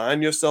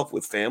realign yourself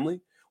with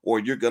family, or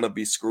you're gonna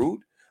be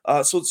screwed.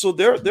 So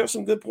there's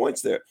some good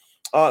points there.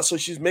 So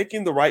she's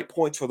making the right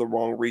points for the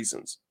wrong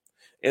reasons.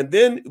 And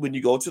then when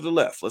you go to the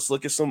left, let's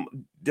look at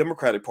some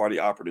Democratic Party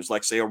operatives,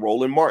 like, say, a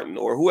Roland Martin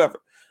or whoever.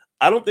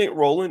 I don't think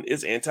Roland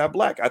is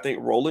anti-black. I think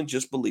Roland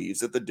just believes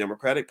that the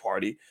Democratic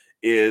Party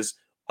is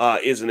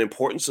an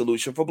important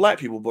solution for black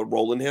people. But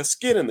Roland has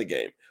skin in the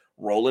game.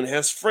 Roland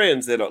has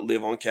friends that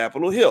live on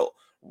Capitol Hill.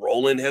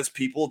 Roland has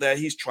people that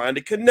he's trying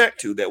to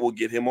connect to that will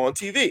get him on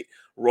TV.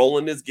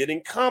 Roland is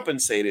getting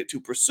compensated to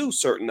pursue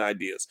certain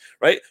ideas,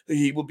 right?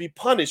 He will be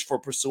punished for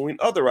pursuing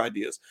other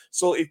ideas.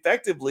 So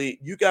effectively,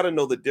 you got to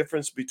know the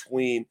difference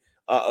between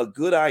a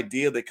good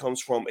idea that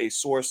comes from a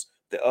source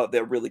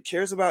that really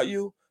cares about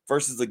you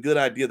versus a good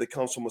idea that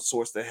comes from a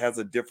source that has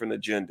a different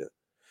agenda.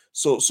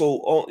 So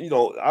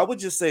I would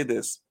just say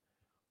this: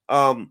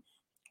 um,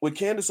 with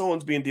Candace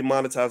Owens being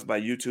demonetized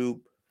by YouTube,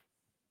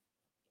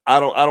 I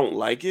don't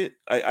like it.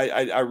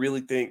 I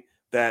really think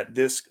that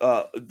this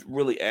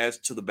really adds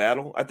to the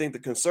battle. I think the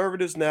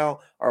conservatives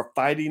now are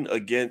fighting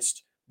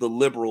against the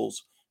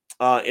liberals,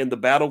 and the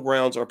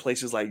battlegrounds are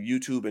places like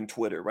YouTube and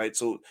Twitter, right?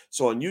 So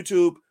on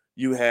YouTube,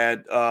 you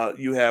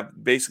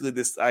have basically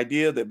this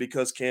idea that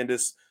because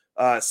Candace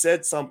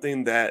said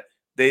something that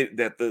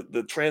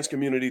the trans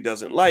community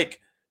doesn't like,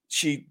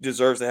 she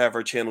deserves to have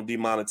her channel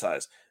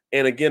demonetized.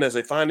 And again, as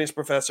a finance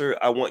professor,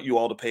 I want you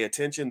all to pay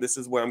attention. This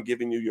is where I'm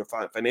giving you your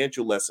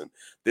financial lesson.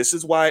 This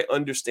is why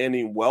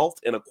understanding wealth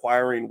and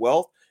acquiring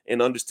wealth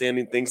and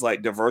understanding things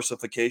like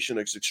diversification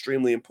is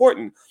extremely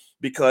important,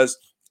 because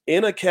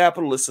in a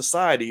capitalist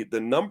society, the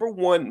number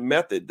one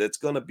method that's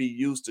going to be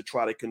used to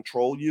try to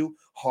control you,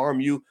 harm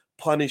you,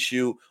 punish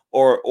you,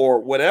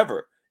 or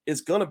whatever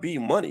is going to be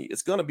money.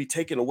 It's going to be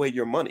taking away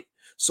your money.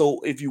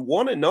 So if you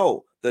want to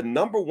know the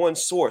number one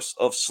source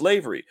of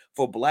slavery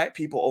for black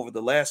people over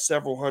the last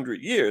several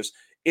hundred years,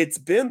 it's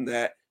been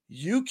that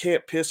you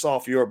can't piss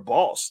off your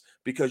boss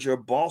because your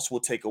boss will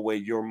take away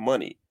your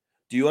money.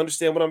 Do you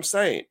understand what I'm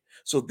saying?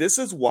 So this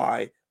is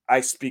why I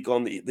speak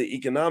on the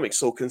economics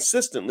so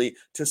consistently,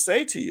 to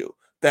say to you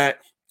that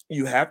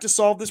you have to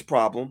solve this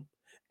problem,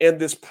 And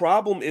this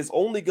problem is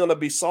only going to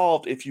be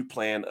solved if you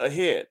plan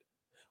ahead.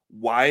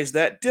 Why is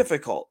that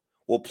difficult?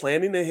 Well,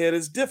 planning ahead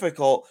is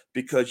difficult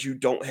because you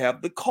don't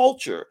have the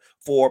culture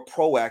for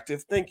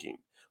proactive thinking.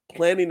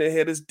 Planning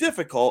ahead is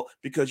difficult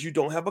because you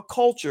don't have a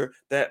culture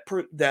that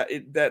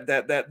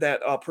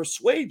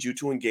persuades you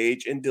to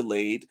engage in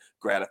delayed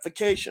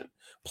gratification.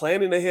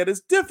 Planning ahead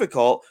is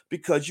difficult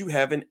because you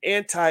have an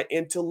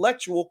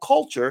anti-intellectual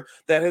culture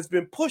that has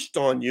been pushed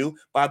on you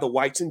by the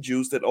whites and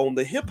Jews that own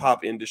the hip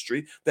hop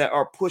industry, that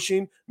are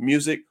pushing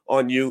music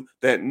on you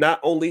that not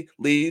only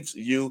leaves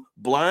you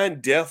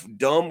blind, deaf,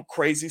 dumb,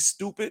 crazy,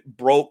 stupid,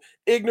 broke,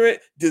 ignorant,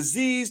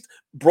 diseased,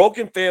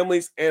 broken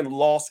families, and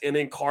lost and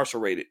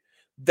incarcerated.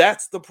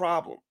 That's the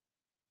problem.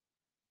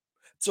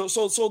 So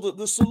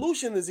the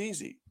solution is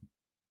easy.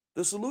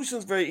 The solution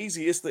is very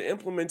easy. It's the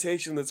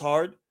implementation that's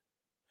hard,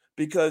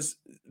 because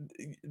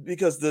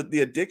the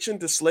addiction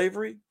to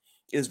slavery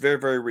is very,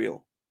 very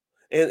real.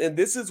 And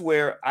this is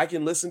where I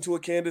can listen to a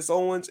Candace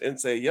Owens and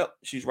say, "Yep,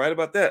 she's right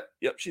about that.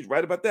 Yep, she's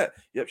right about that.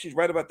 Yep, she's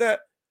right about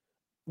that."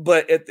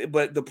 But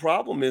the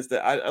problem is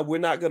that we're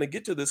not going to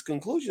get to this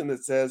conclusion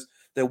that says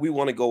that we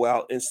want to go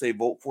out and say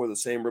vote for the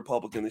same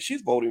Republican that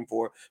she's voting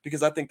for,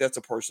 because I think that's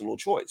a personal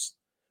choice.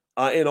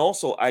 And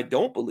also, I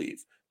don't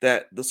believe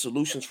that the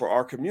solutions for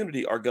our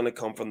community are going to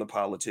come from the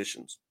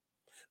politicians.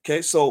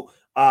 Okay, so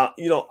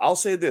I'll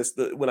say this: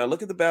 when I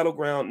look at the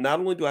battleground, not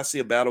only do I see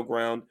a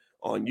battleground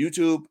on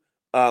YouTube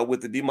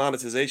with the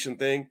demonetization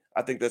thing,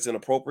 I think that's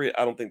inappropriate.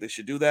 I don't think they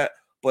should do that.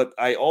 But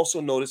I also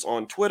notice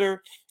on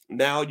Twitter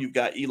now you've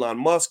got Elon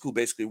Musk, who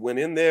basically went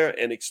in there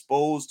and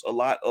exposed a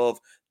lot of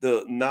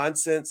the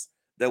nonsense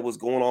that was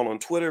going on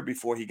Twitter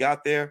before he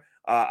got there.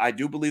 I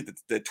do believe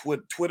that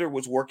Twitter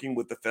was working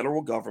with the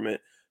federal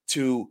government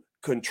to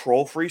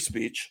control free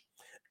speech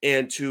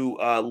and to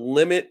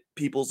limit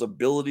people's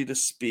ability to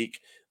speak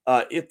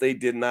if they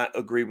did not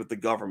agree with the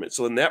government.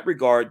 So, in that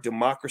regard,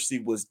 democracy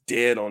was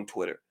dead on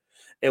Twitter.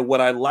 And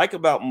what I like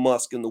about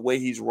Musk and the way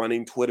he's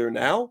running Twitter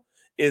now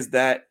is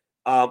that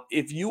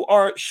if you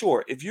are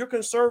sure, if you're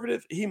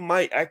conservative, he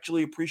might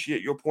actually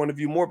appreciate your point of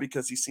view more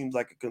because he seems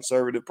like a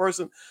conservative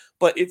person.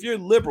 But if you're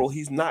liberal,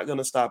 he's not going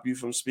to stop you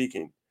from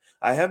speaking.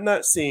 I have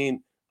not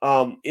seen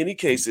any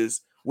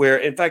cases where,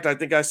 in fact, I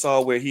think I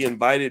saw where he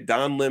invited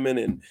Don Lemon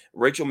and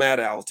Rachel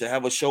Maddow to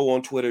have a show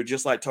on Twitter,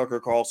 just like Tucker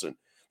Carlson.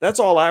 That's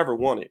all I ever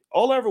wanted.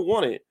 All I ever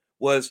wanted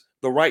was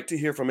the right to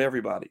hear from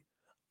everybody.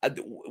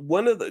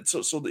 One of the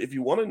so if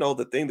you want to know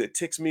the thing that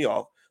ticks me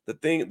off,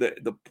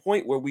 the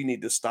point where we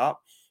need to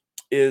stop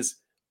is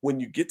when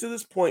you get to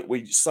this point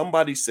where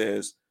somebody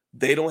says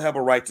they don't have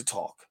a right to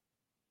talk.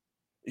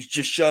 It's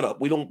just shut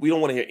up. We don't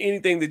want to hear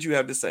anything that you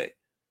have to say.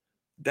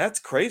 That's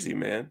crazy,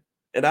 man.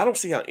 And I don't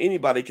see how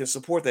anybody can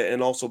support that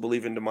and also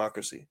believe in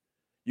democracy.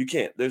 You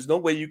can't. There's no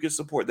way you can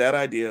support that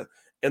idea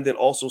and then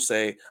also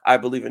say, I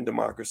believe in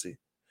democracy.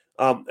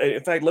 In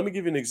fact, let me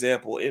give you an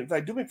example. In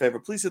fact, do me a favor,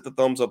 please hit the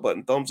thumbs up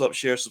button, thumbs up,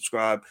 share,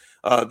 subscribe.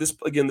 This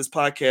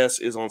podcast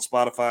is on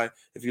Spotify.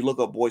 If you look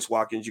up Boyce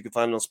Watkins, you can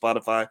find it on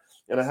Spotify.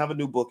 And I have a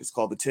new book. It's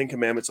called The 10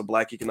 Commandments of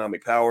Black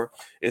Economic Power.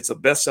 It's a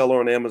bestseller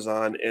on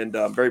Amazon, and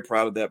I'm very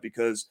proud of that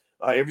because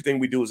everything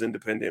we do is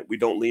independent. We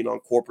don't lean on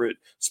corporate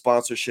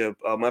sponsorship.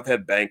 I've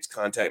had banks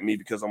contact me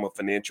because I'm a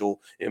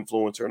financial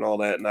influencer and all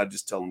that, and I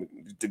just tell them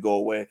to go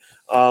away.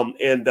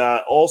 And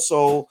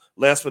also,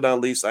 last but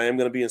not least, I am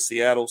going to be in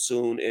Seattle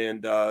soon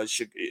and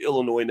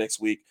Illinois next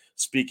week,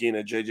 speaking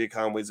at JJ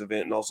Conway's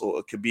event, and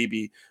also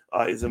Kabibi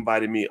is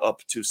inviting me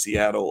up to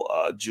Seattle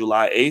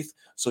July 8th.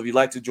 So if you'd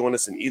like to join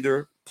us in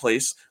either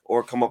place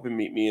or come up and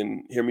meet me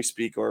and hear me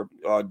speak or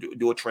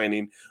do a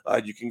training,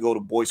 you can go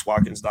to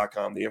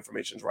boycewatkins.com. The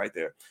information's right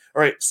there.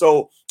 All right.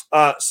 So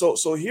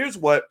here's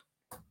where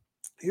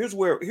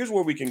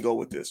we can go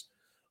with this.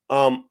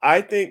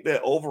 I think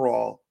that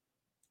overall,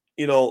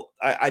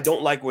 I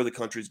don't like where the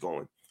country's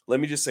going. Let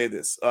me just say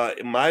this.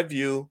 In my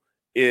view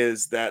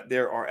is that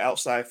there are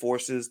outside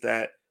forces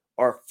that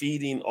are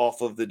feeding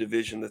off of the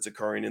division that's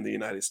occurring in the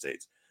United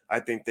States.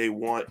 I think they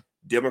want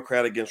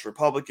Democrat against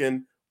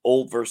Republican,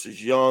 old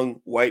versus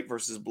young, white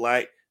versus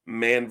black,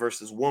 man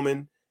versus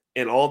woman,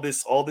 and all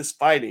this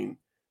fighting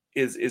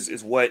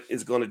is what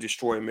is going to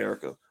destroy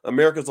America.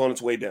 America's on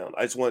its way down.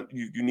 I just want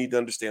you need to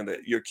understand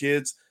that your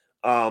kids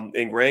and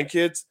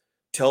grandkids,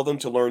 tell them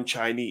to learn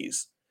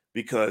Chinese,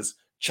 because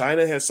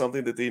China has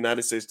something that the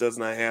United States does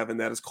not have, and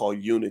that is called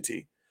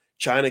unity.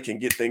 China can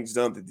get things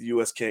done that the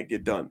US can't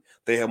get done.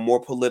 They have more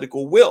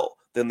political will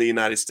than the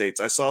United States.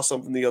 I saw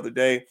something the other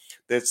day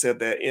that said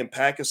that in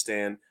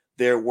Pakistan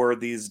there were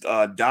these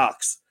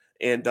docks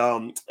and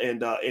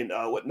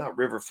what, not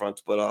riverfronts,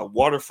 but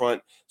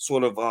waterfront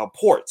sort of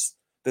ports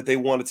that they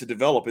wanted to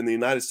develop, and the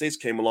United States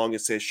came along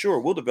and said, "Sure,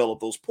 we'll develop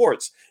those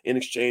ports in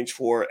exchange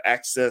for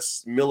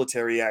access,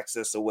 military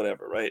access, or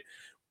whatever." Right?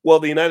 Well,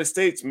 the United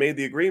States made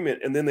the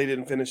agreement, and then they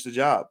didn't finish the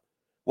job.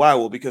 Why?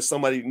 Well, because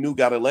somebody new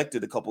got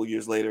elected a couple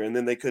years later, and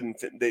then they couldn't.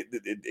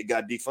 It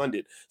got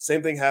defunded.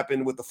 Same thing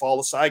happened with the fall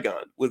of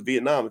Saigon with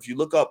Vietnam. If you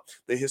look up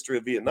the history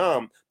of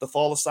Vietnam, the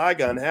fall of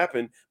Saigon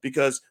happened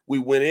because we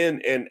went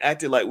in and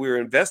acted like we were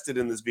invested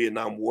in this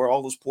Vietnam War.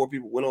 All those poor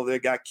people went over there,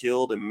 got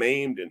killed and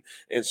maimed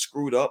and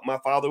screwed up. My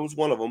father was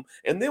one of them.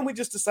 And then we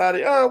just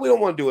decided, we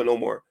don't want to do it no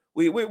more.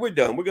 We're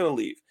done. We're going to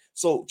leave.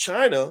 So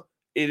China,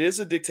 it is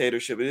a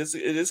dictatorship. It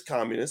is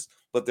communist,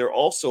 but they're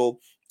also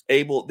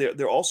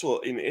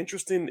an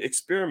interesting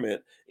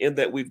experiment in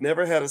that we've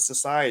never had a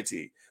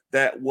society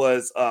that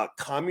was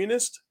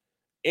communist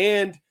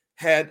and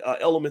had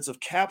elements of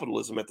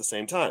capitalism at the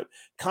same time.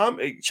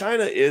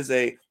 China is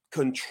a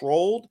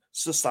controlled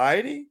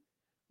society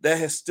that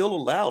has still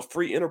allowed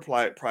free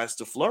enterprise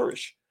to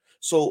flourish.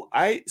 So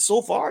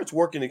far it's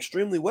working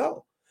extremely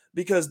well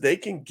because they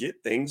can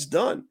get things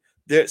done.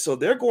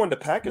 They're going to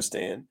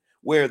Pakistan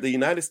where the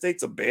United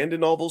States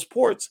abandoned all those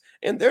ports,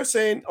 and they're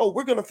saying, "Oh,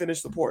 we're going to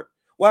finish the port."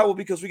 Why? Well,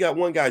 because we got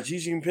one guy, Xi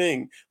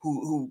Jinping,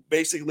 who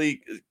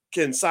basically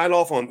can sign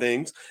off on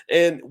things,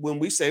 and when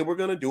we say we're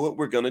going to do it,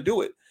 we're going to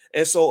do it.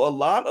 And so, a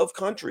lot of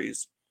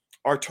countries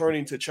are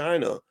turning to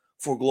China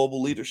for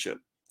global leadership.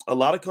 A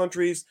lot of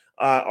countries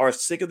are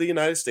sick of the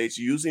United States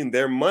using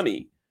their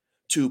money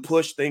to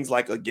push things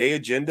like a gay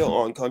agenda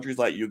on countries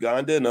like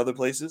Uganda and other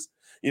places.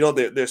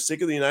 They're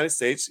sick of the United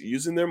States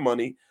using their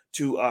money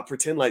to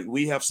pretend like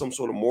we have some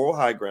sort of moral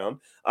high ground.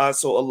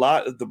 So a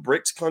lot of the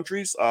BRICS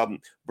countries,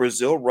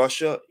 Brazil,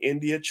 Russia,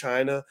 India,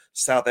 China,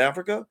 South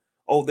Africa,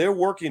 oh, they're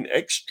working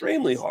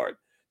extremely hard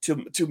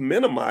to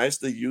minimize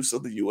the use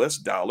of the US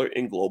dollar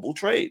in global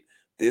trade.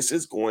 This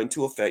is going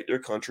to affect your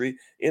country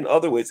in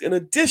other ways, in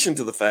addition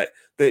to the fact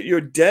that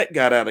your debt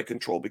got out of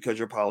control because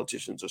your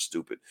politicians are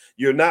stupid.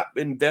 You're not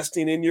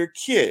investing in your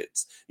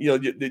kids.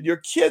 Your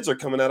kids are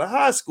coming out of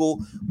high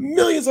school.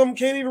 Millions of them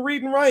can't even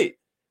read and write.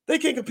 They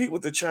can't compete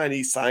with the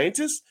Chinese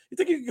scientists. You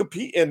think you can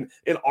compete in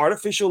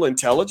artificial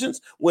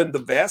intelligence when the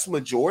vast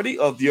majority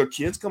of your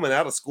kids coming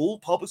out of school,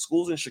 public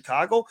schools in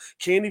Chicago,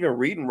 can't even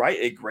read and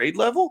write at grade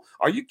level?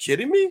 Are you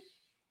kidding me?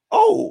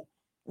 Oh,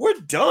 we're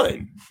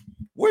done.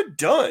 We're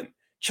done.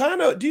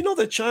 China, do you know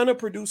that China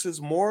produces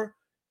more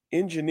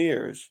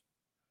engineers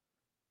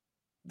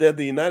than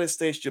the United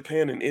States,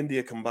 Japan, and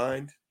India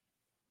combined?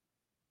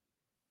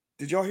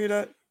 Did y'all hear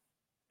that?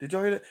 Did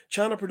y'all hear that?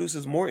 China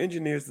produces more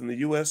engineers than the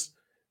US,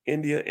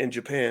 India, and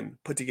Japan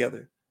put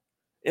together.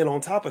 And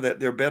on top of that,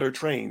 they're better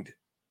trained.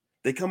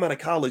 They come out of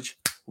college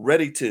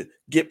ready to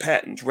get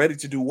patents, ready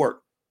to do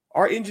work.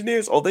 Our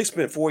engineers, oh, they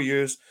spent 4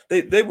 years.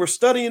 They were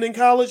studying in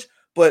college,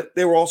 but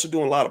they were also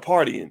doing a lot of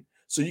partying.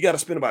 So you got to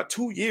spend about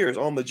 2 years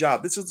on the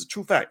job. This is a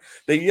true fact.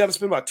 That you got to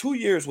spend about 2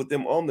 years with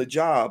them on the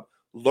job,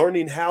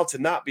 learning how to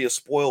not be a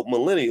spoiled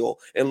millennial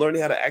and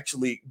learning how to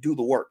actually do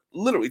the work.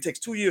 Literally, it takes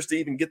 2 years to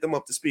even get them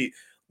up to speed.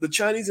 The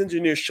Chinese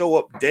engineers show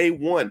up day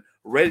one,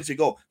 ready to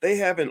go. They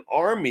have an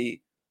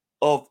army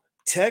of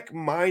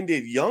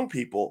tech-minded young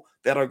people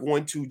that are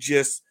going to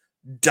just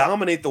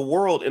dominate the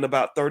world in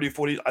about 30,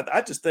 40.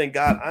 I just thank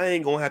God I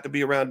ain't going to have to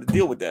be around to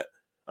deal with that.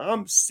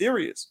 I'm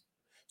serious.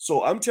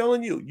 So I'm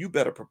telling you, you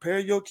better prepare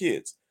your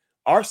kids.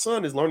 Our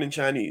son is learning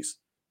Chinese.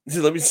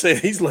 Let me say,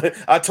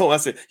 I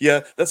said,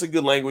 yeah, that's a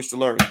good language to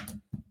learn.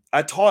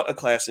 I taught a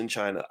class in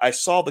China. I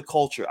saw the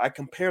culture. I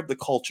compared the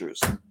cultures.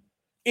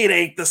 It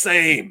ain't the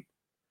same.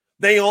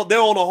 They're on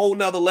a whole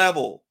nother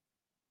level.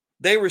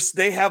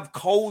 They have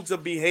codes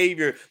of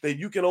behavior that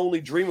you can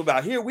only dream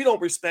about. Here, we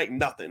don't respect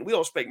nothing. We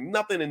don't respect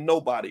nothing and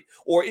nobody.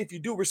 Or if you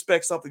do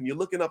respect something, you're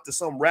looking up to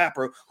some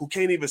rapper who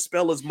can't even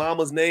spell his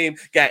mama's name,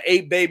 got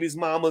 8 babies'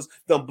 mamas,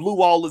 done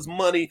blew all his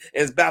money,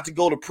 and is about to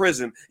go to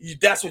prison.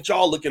 That's what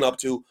y'all looking up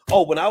to.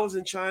 Oh, when I was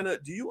in China,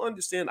 do you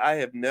understand? I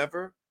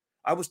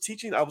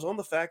was on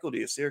the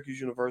faculty at Syracuse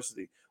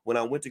University when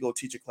I went to go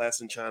teach a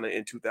class in China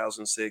in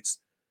 2006.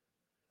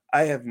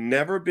 I have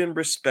never been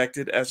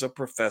respected as a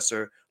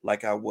professor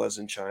like I was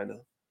in China.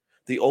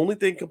 The only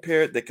thing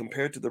compared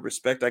to the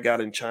respect I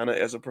got in China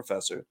as a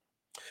professor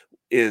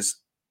is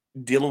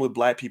dealing with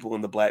black people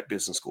in the black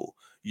business school.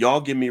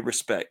 Y'all give me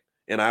respect,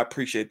 and I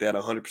appreciate that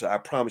 100%. I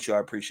promise you, I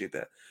appreciate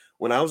that.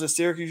 When I was at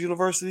Syracuse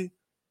University,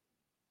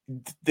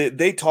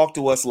 they talked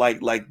to us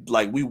like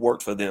we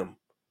worked for them.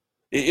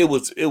 It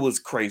was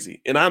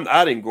crazy, and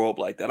I didn't grow up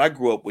like that. I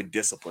grew up with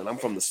discipline. I'm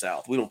from the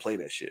South. We don't play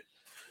that shit.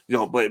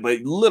 But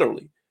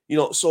literally,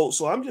 so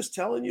I'm just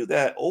telling you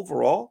that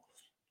overall,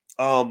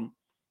 um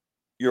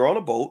you're on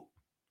a boat.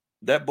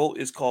 That boat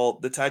is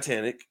called the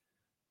Titanic,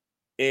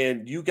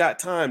 and you got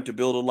time to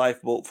build a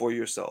lifeboat for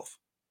yourself.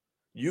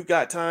 You've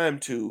got time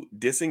to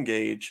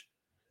disengage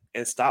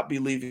and stop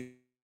believing.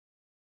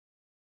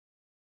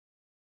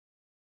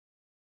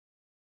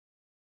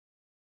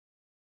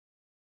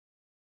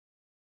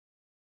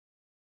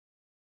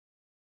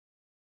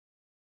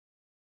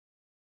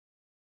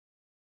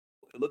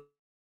 Look,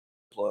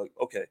 plug.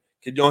 Okay,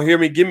 can y'all hear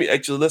me? Give me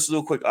actually. Let's do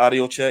a quick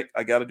audio check.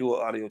 I got to do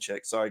an audio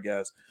check. Sorry,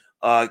 guys.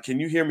 Can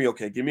you hear me?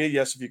 Okay, give me a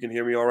yes if you can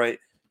hear me. All right,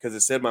 because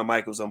it said my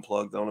mic was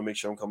unplugged. I want to make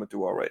sure I'm coming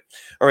through. All right.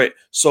 All right.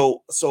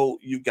 So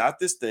you've got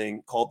this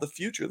thing called the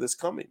future that's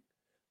coming.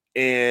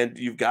 and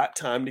you've got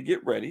time to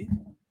get ready.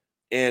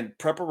 And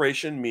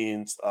preparation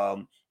means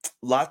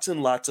lots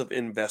and lots of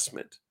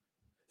investment.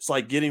 It's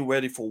like getting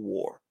ready for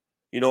war,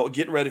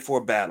 getting ready for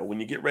a battle. When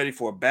you get ready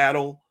for a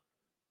battle,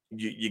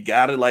 you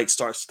got to like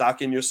start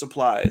stocking your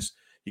supplies.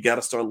 You got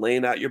to start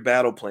laying out your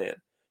battle plan.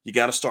 You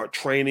got to start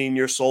training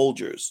your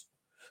soldiers.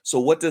 So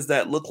what does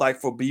that look like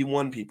for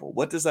B1 people?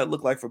 What does that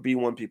look like for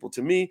B1 people?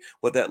 To me,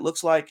 what that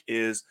looks like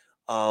is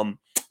um,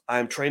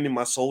 I'm training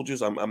my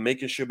soldiers. I'm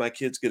making sure my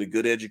kids get a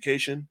good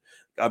education.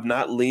 I'm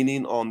not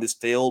leaning on this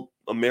failed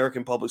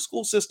American public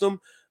school system.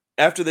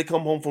 After they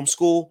come home from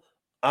school,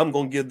 I'm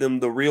going to give them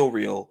the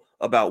real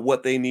about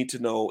what they need to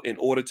know in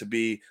order to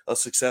be a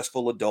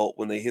successful adult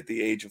when they hit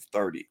the age of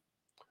 30.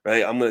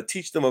 Right? I'm going to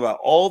teach them about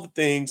all the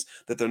things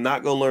that they're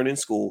not going to learn in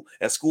school.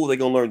 At school, they're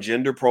going to learn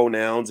gender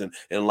pronouns and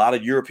a lot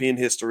of European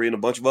history and a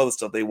bunch of other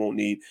stuff they won't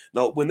need.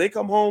 No, when they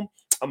come home,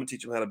 I'm going to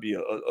teach them how to be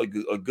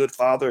a good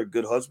father, a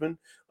good husband.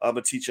 I'm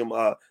going to teach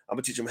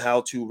them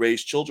how to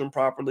raise children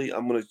properly.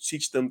 I'm going to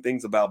teach them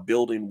things about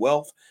building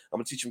wealth. I'm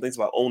going to teach them things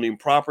about owning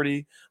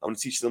property. I'm going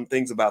to teach them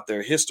things about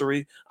their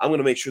history. I'm going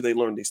to make sure they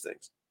learn these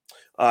things.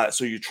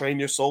 So you train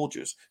your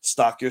soldiers,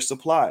 stock your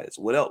supplies.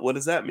 What else? What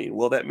does that mean?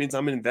 Well, that means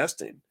I'm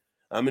investing.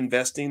 I'm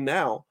investing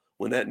now.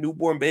 When that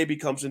newborn baby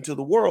comes into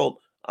the world,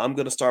 I'm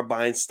going to start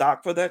buying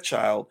stock for that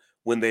child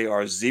when they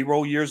are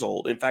 0 years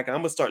old. In fact,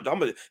 I'm going to start.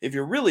 If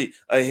you're really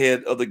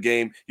ahead of the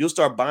game, you'll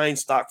start buying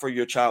stock for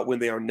your child when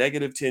they are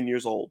negative 10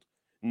 years old.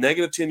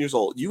 Negative 10 years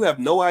old. You have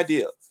no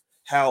idea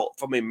how,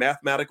 from a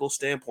mathematical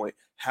standpoint,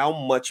 how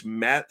much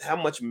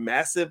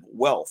massive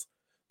wealth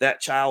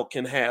that child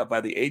can have by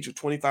the age of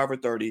 25 or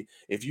 30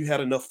 if you had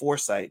enough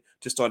foresight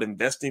to start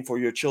investing for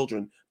your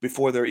children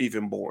before they're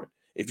even born.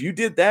 If you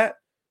did that,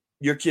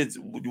 your kids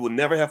will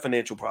never have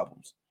financial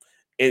problems.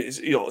 And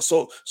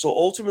so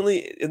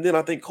ultimately, and then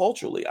I think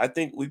culturally, I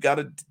think we've got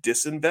to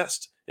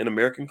disinvest in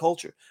American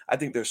culture. I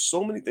think there's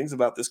so many things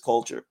about this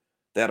culture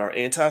that are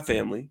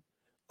anti-family,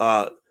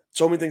 uh,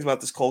 so many things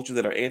about this culture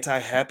that are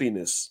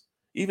anti-happiness,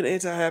 even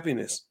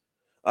anti-happiness.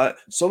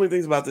 So many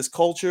things about this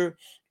culture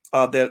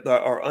that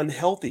are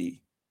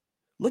unhealthy.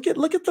 Look at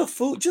the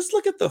food. Just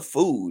look at the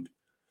food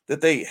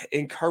that they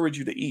encourage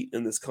you to eat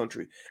in this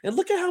country, and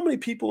look at how many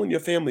people in your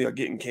family are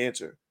getting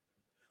cancer.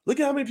 Look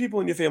at how many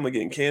people in your family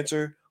getting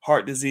cancer,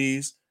 heart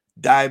disease,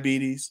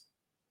 diabetes.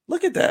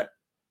 Look at that.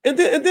 And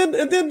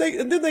then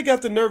they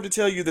got the nerve to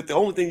tell you that the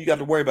only thing you got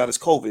to worry about is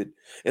COVID,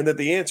 and that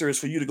the answer is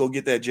for you to go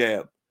get that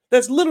jab.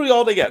 That's literally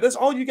all they got. That's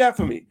all you got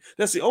for me.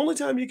 That's the only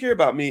time you care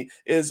about me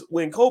is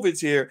when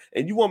COVID's here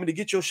and you want me to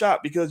get your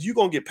shot because you're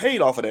gonna get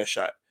paid off of that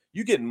shot.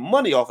 You getting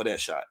money off of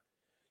that shot.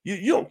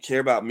 You don't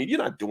care about me. You're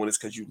not doing this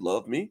because you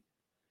love me.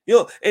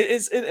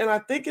 And I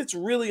think it's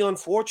really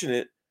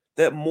unfortunate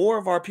that more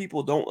of our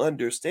people don't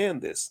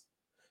understand this.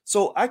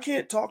 So I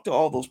can't talk to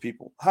all those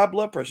people. High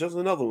blood pressure, that's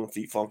another one,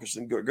 Feet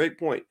Funkerson. Great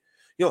point.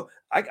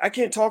 I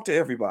can't talk to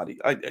everybody.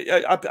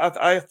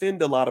 I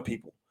offend a lot of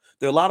people.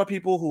 There are a lot of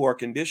people who are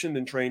conditioned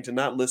and trained to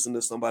not listen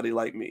to somebody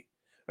like me,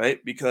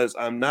 right? Because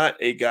I'm not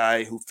a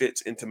guy who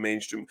fits into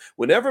mainstream.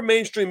 Whenever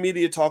mainstream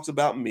media talks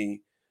about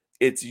me,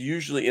 it's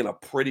usually in a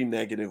pretty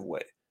negative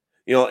way.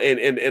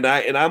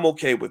 And I'm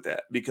okay with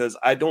that because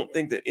I don't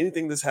think that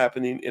anything that's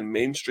happening in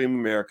mainstream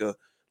America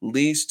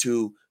leads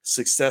to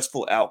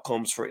successful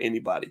outcomes for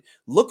anybody.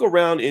 Look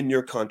around in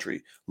your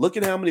country. Look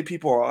at how many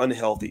people are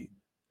unhealthy.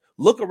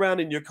 Look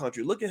around in your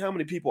country. Look at how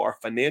many people are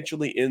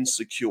financially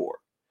insecure.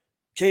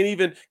 Can't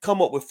even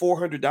come up with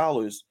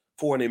 $400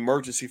 for an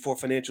emergency, for a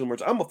financial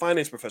emergency. I'm a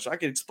finance professor. I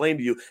can explain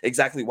to you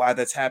exactly why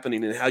that's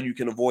happening and how you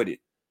can avoid it.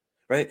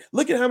 Right?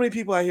 Look at how many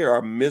people out here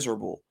are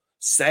miserable,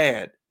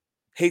 sad,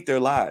 hate their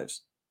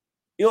lives.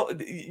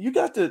 You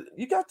got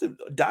to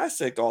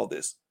dissect all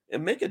this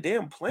and make a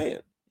damn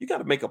plan. You got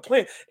to make a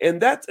plan. And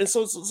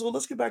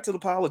let's get back to the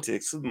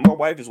politics. My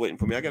wife is waiting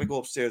for me. I got to go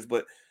upstairs,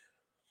 but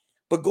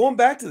going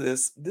back to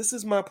this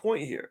is my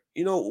point here.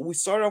 We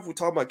started off with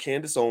talking about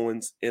Candace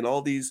Owens and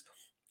all these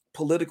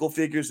political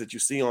figures that you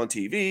see on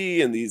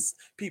TV and these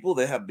people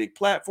that have big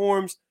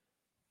platforms.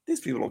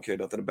 These people don't care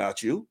nothing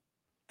about you.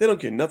 They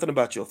don't care nothing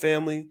about your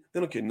family. They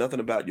don't care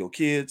nothing about your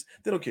kids.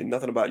 They don't care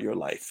nothing about your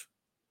life.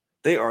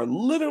 They are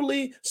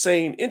literally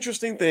saying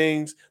interesting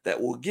things that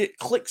will get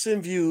clicks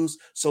and views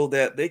so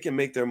that they can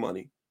make their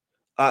money.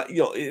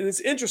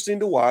 It's interesting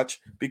to watch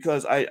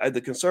because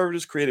the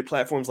conservatives created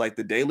platforms like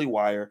the Daily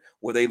Wire,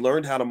 where they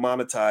learned how to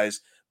monetize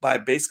by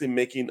basically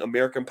making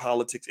American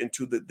politics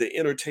into the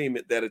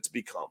entertainment that it's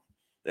become.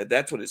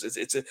 That's what it is.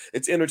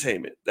 It's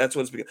entertainment. That's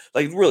what it's become.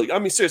 Like really, I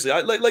mean seriously.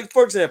 Like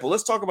for example,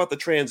 let's talk about the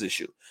trans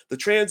issue. The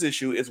trans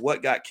issue is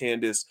what got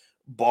Candace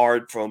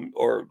barred from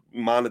or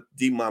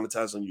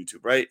demonetized on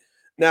YouTube. Right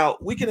now,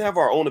 we can have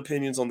our own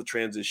opinions on the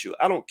trans issue.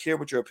 I don't care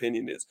what your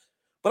opinion is,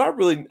 but I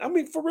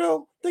mean, for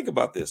real, think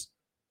about this.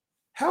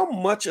 How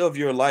much of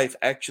your life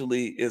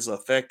actually is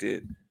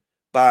affected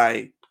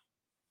by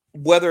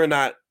whether or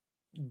not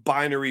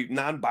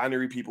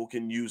non-binary people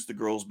can use the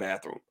girls'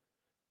 bathroom?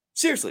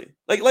 Seriously,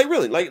 like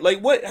really,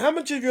 like what? How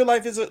much of your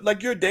life is it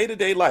like your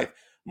day-to-day life?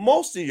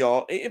 Most of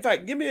y'all, in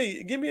fact, give me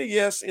a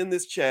yes in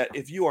this chat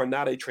if you are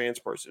not a trans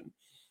person.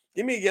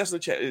 Give me a yes in the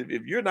chat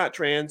if you're not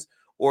trans,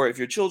 or if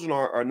your children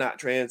are not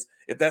trans,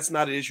 if that's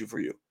not an issue for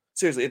you.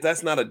 Seriously, if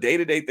that's not a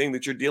day-to-day thing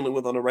that you're dealing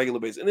with on a regular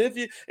basis. And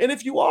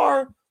if you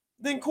are,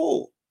 then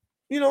cool.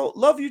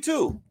 Love you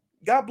too.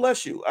 God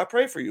bless you. I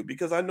pray for you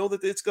because I know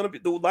that it's gonna be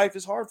the life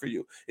is hard for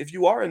you. If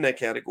you are in that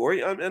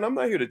category, and I'm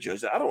not here to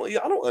judge that. I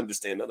don't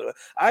understand none of that.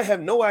 I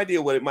have no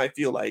idea what it might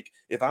feel like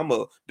if I'm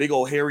a big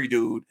old hairy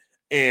dude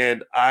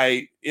and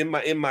I in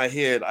my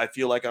head I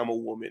feel like I'm a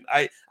woman.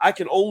 I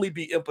can only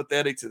be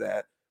empathetic to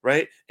that,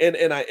 right?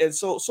 And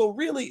so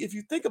really, if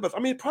you think about, I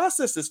mean,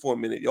 process this for a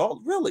minute,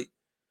 y'all. Really,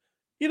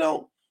 you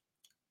know,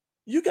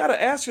 you got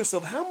to ask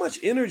yourself, how much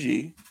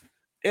energy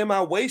am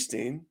I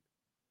wasting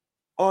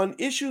on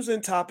issues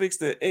and topics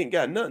that ain't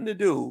got nothing to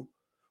do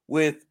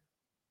with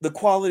the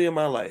quality of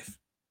my life?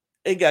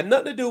 Ain't got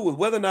nothing to do with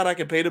whether or not I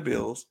can pay the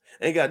bills.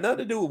 Ain't got nothing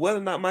to do with whether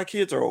or not my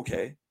kids are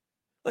okay.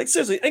 Like,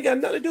 seriously, ain't got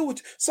nothing to do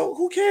with, so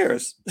who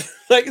cares?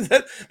 Like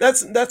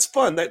that's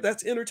fun.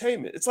 That's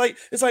entertainment. It's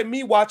like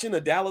me watching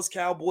a Dallas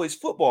Cowboys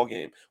football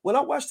game. When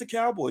I watch the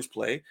Cowboys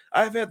play,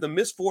 I've had the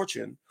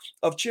misfortune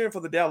of cheering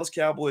for the Dallas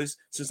Cowboys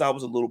since I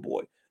was a little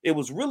boy. It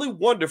was really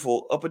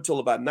wonderful up until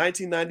about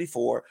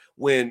 1994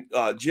 when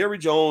Jerry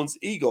Jones'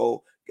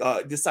 ego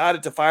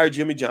decided to fire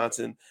Jimmy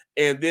Johnson,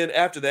 and then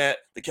after that,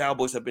 the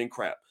Cowboys have been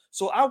crap.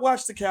 So I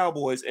watch the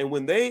Cowboys, and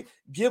when they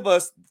give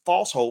us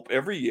false hope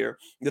every year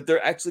that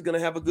they're actually going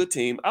to have a good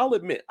team, I'll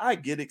admit I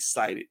get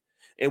excited.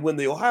 And when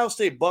the Ohio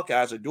State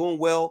Buckeyes are doing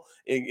well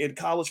in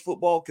college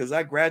football, because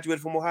I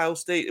graduated from Ohio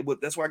State,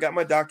 that's where I got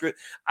my doctorate,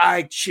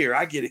 I cheer,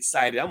 I get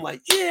excited. I'm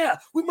like, yeah,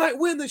 we might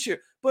win this year.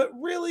 But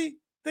really,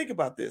 think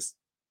about this.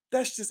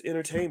 That's just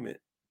entertainment.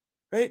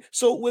 Right.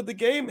 So when the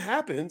game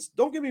happens,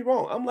 don't get me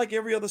wrong. I'm like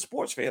every other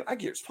sports fan. I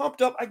get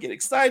pumped up. I get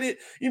excited.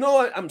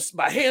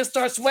 My hands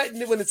start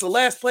sweating when it's the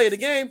last play of the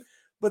game.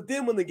 But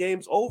then when the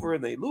game's over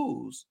and they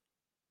lose,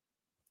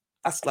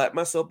 I slap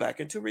myself back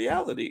into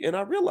reality. And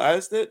I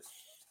realize that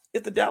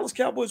if the Dallas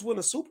Cowboys win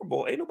a Super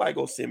Bowl, ain't nobody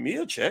gonna send me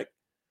a check.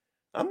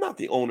 I'm not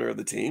the owner of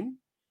the team.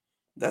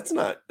 That's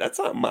not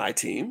my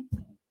team,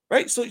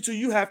 right? So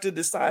you have to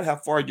decide how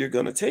far you're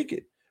going to take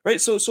it, right?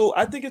 So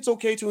I think it's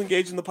okay to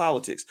engage in the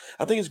politics.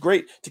 I think it's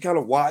great to kind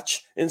of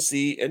watch and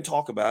see and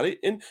talk about it,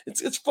 and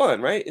it's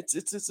fun, right? It's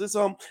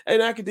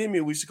in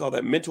academia we used to call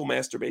that mental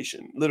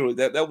masturbation. Literally,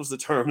 that was the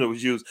term that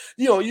was used.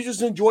 You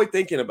just enjoy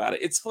thinking about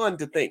it. It's fun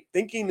to think.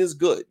 Thinking is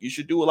good. You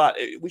should do a lot.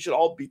 We should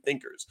all be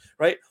thinkers,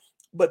 right?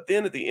 But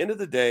then at the end of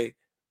the day,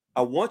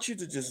 I want you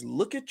to just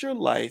look at your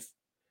life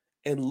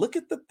and look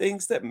at the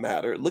things that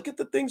matter. Look at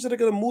the things that are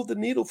going to move the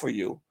needle for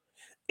you,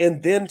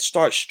 and then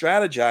start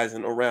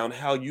strategizing around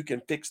how you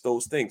can fix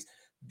those things.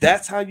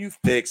 That's how you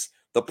fix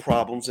the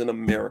problems in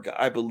America.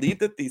 I believe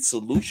that the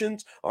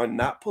solutions are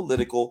not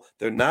political,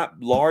 they're not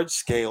large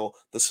scale.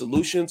 The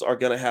solutions are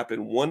going to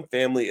happen one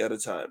family at a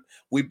time.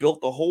 We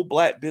built the whole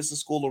Black business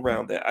school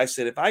around that. I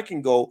said, if I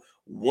can go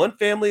one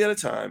family at a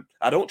time,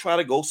 I don't try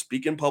to go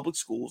speak in public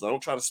schools. I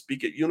don't try to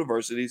speak at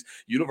universities.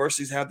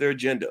 Universities have their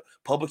agenda.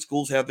 Public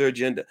schools have their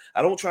agenda.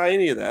 I don't try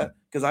any of that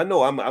because I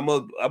know I'm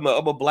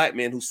a Black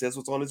man who says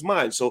what's on his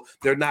mind. So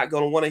they're not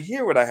going to want to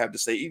hear what I have to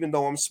say, even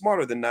though I'm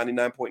smarter than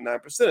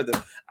 99.9% of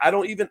them. I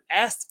don't even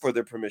ask for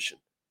their permission.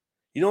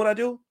 You know what I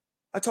do?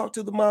 I talk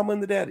to the mama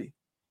and the daddy,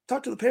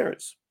 talk to the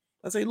parents.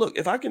 I say, look,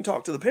 if I can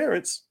talk to the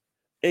parents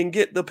and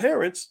get the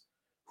parents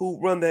who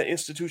run that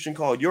institution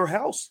called your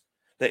house,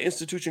 that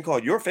institution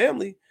called your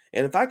family,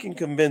 and if I can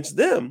convince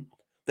them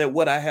that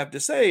what I have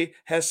to say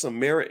has some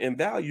merit and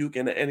value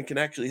and it can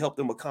actually help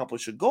them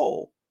accomplish a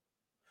goal,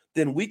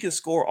 then we can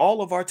score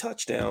all of our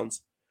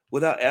touchdowns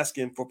without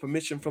asking for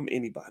permission from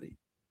anybody.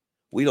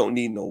 We don't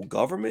need no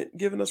government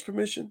giving us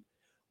permission.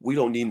 We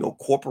don't need no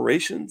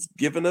corporations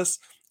giving us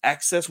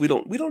access. We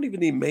don't even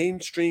need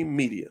mainstream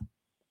media.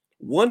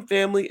 One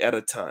family at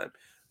a time.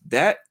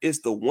 That is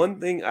the one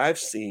thing I've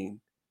seen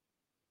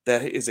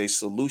that is a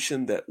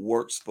solution that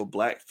works for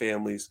Black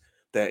families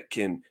that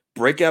can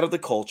break out of the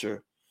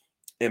culture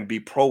and be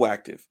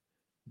proactive.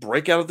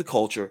 Break out of the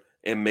culture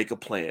and make a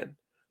plan.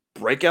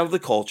 Break out of the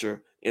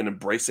culture and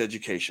embrace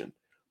education.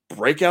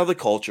 Break out of the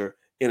culture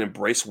and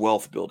embrace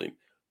wealth building.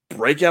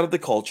 Break out of the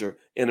culture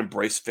and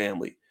embrace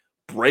family.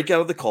 Break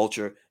out of the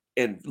culture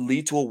and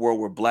lead to a world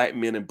where Black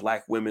men and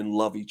Black women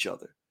love each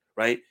other,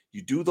 right?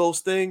 You do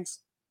those things,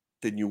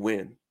 then you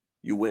win.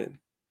 You win.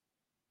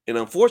 And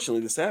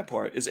unfortunately, the sad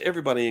part is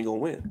everybody ain't gonna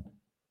win.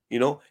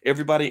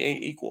 Everybody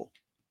ain't equal.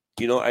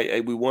 We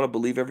want to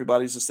believe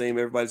everybody's the same,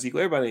 everybody's equal.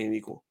 Everybody ain't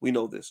equal. We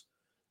know this.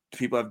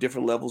 People have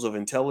different levels of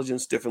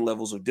intelligence, different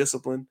levels of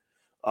discipline,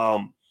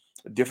 um,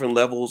 different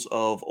levels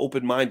of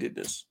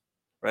open-mindedness,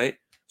 right?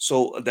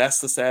 So that's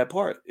the sad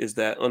part is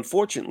that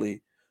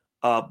unfortunately,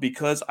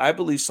 because I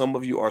believe some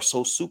of you are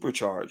so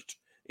supercharged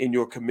in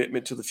your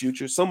commitment to the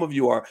future. Some of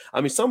you are,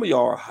 I mean, some of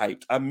y'all are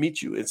hyped. I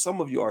meet you, and some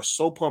of you are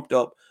so pumped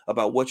up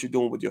about what you're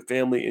doing with your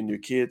family and your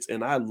kids.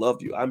 And I love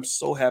you. I'm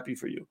so happy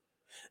for you.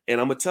 And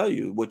I'm gonna tell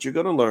you, what you're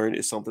gonna learn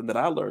is something that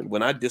I learned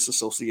when I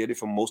disassociated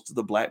from most of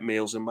the black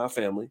males in my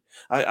family.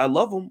 I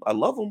love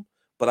them,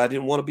 but I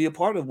didn't want to be a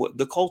part of what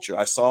the culture.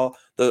 I saw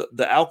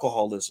the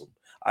alcoholism.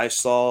 I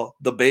saw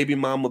the baby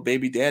mama,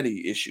 baby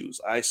daddy issues.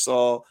 I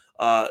saw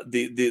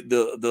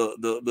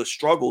the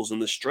struggles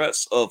and the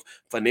stress of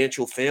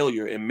financial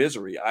failure and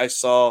misery. I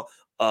saw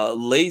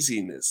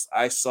laziness.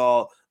 I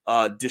saw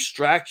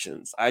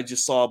distractions. I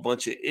just saw a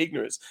bunch of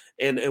ignorance.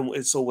 And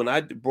so when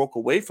I broke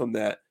away from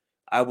that,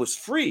 I was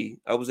free.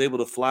 I was able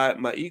to fly.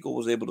 My eagle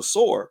was able to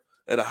soar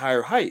at a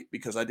higher height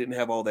because I didn't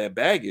have all that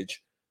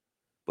baggage.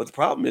 But the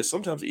problem is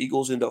sometimes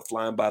eagles end up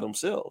flying by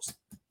themselves.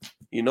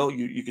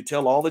 You could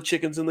tell all the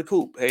chickens in the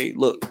coop, hey,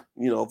 look,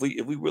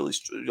 if we really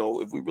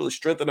if we really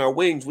strengthen our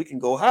wings, we can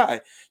go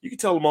high. You can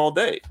tell them all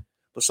day,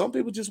 but some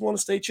people just want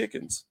to stay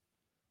chickens.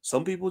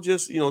 Some people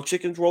just,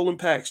 chickens rolling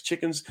packs.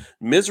 Chickens,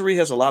 misery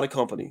has a lot of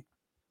company.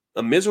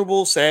 A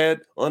miserable,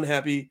 sad,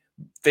 unhappy,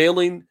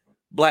 failing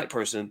black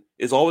person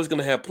is always going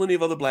to have plenty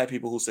of other black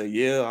people who say,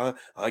 "Yeah,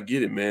 I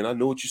get it, man. I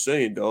know what you're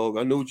saying, dog.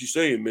 I know what you're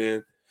saying,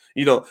 man."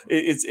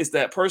 It's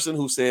that person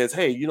who says,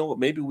 "Hey, you know what?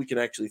 Maybe we can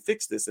actually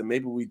fix this, and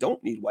maybe we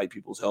don't need white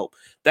people's help."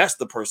 That's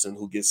the person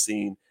who gets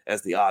seen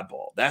as the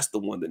oddball. That's the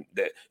one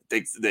that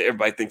thinks that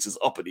everybody thinks is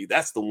uppity.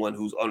 That's the one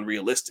who's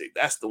unrealistic.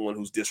 That's the one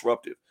who's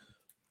disruptive.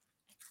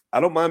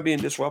 I don't mind being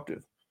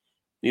disruptive.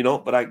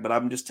 But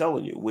I'm just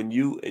telling you, when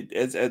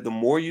as the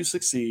more you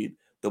succeed,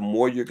 the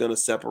more you're going to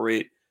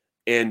separate,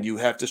 and you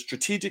have to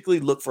strategically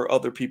look for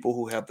other people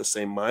who have the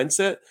same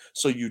mindset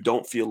so you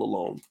don't feel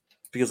alone,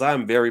 because I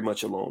am very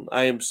much alone.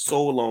 I am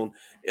so alone.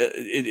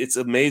 It's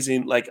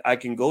amazing. Like, I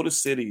can go to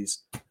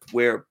cities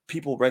where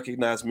people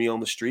recognize me on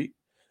the street,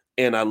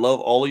 and I love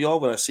all of y'all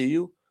when I see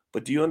you.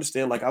 But do you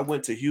understand? Like, I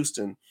went to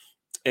Houston,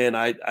 and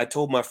I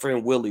told my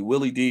friend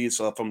Willie D is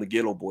from the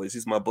Ghetto Boys.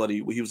 He's my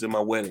buddy. He was in my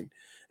wedding.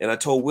 And I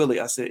told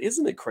Willie, I said,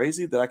 isn't it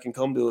crazy that I can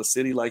come to a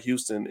city like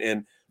Houston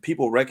and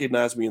people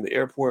recognize me in the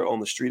airport, on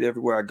the street,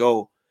 everywhere I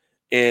go?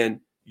 And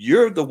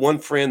you're the one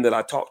friend that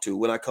I talk to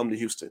when I come to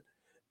Houston.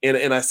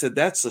 And I said,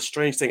 that's a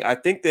strange thing. I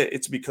think that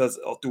it's because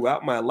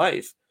throughout my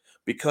life,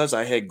 because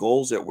I had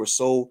goals that were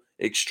so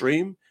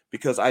extreme,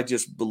 because I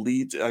just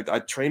believed, I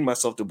trained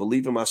myself to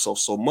believe in myself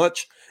so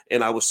much.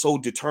 And I was so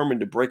determined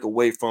to break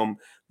away from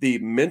the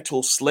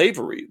mental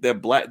slavery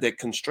that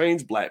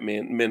constrains black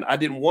men. I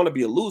didn't want to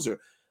be a loser.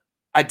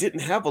 I didn't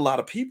have a lot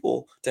of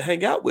people to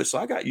hang out with, so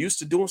I got used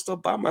to doing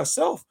stuff by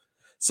myself.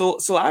 So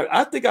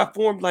I think I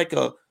formed like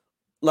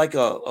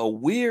a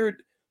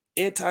weird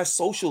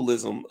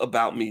anti-socialism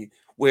about me,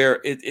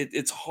 where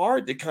it's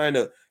hard to kind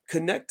of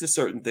connect to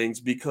certain things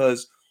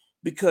because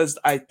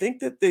I think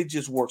that they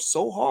just work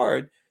so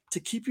hard to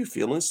keep you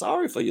feeling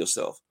sorry for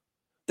yourself.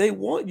 They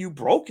want you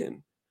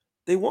broken.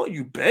 They want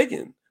you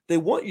begging. They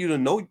want you to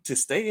know to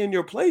stay in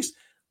your place.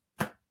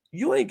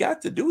 You ain't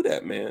got to do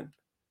that, man.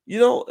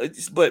 But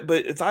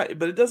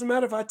it doesn't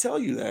matter if I tell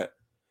you that.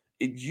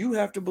 You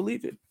have to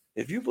believe it.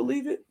 If you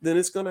believe it, then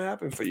it's going to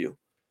happen for you.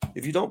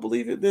 If you don't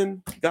believe it,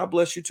 then God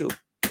bless you too.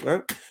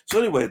 Right. So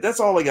anyway, that's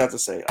all I got to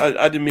say.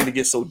 I didn't mean to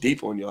get so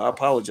deep on you. I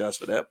apologize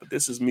for that, but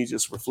this is me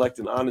just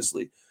reflecting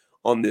honestly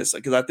on this,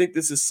 because I think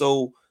this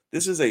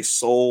is a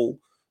soul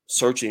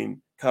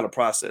searching kind of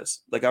process.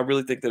 Like, I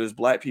really think that as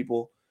black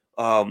people,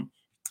 um,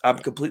 I'm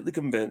completely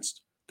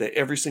convinced that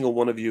every single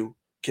one of you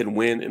can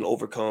win and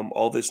overcome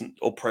all this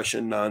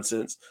oppression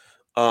nonsense.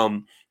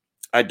 Um,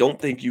 I don't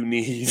think you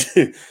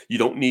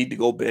don't need to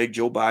go beg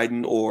Joe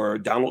Biden or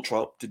Donald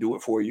Trump to do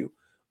it for you.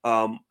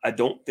 I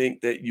don't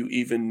think that you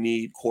even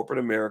need corporate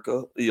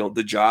America,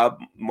 the job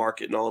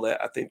market and all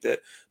that. I think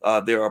that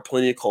there are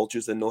plenty of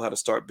cultures that know how to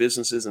start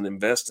businesses and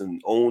invest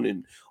and own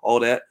and all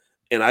that.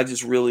 And I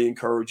just really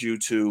encourage you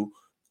to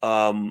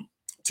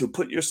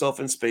put yourself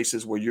in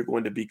spaces where you're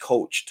going to be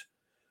coached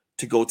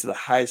to go to the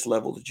highest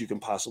level that you can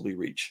possibly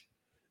reach.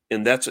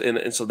 And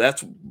so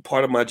that's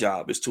part of my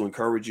job, is to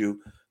encourage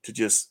you to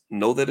just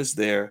know that it's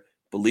there,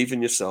 believe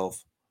in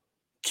yourself,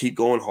 keep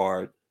going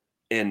hard,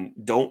 and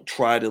don't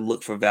try to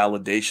look for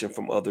validation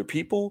from other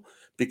people,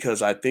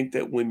 because I think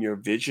that when your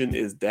vision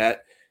is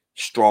that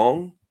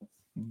strong,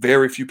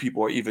 very few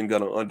people are even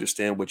going to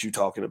understand what you're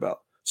talking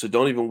about. So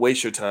don't even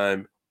waste your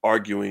time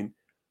arguing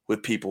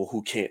with people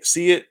who can't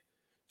see it.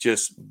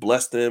 Just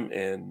bless them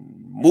and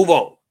move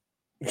on.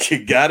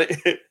 You got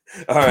it.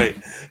 All right.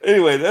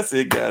 Anyway, that's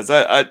it, guys.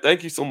 I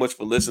thank you so much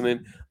for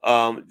listening.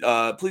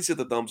 Please hit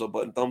the thumbs up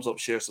button, thumbs up,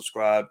 share,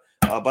 subscribe.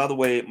 By the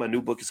way, my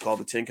new book is called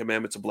The 10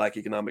 Commandments of Black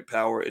Economic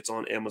Power. It's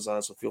on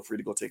Amazon, so feel free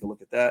to go take a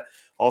look at that.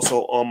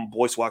 Also, on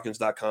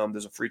BoyceWatkins.com,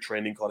 there's a free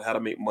training called How to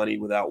Make Money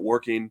Without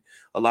Working.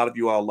 A lot of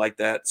you all like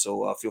that,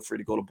 so feel free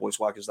to go to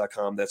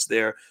BoyceWatkins.com. That's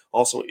there.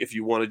 Also, if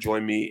you want to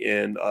join me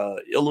in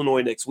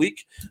Illinois next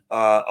week,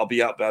 I'll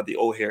be out by the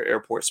O'Hare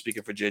Airport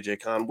speaking for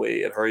JJ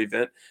Conway at her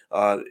event.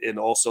 And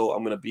also,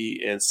 I'm going to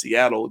be in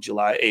Seattle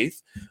July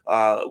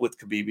 8th with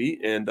Kabibi.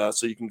 And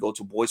so you can go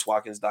to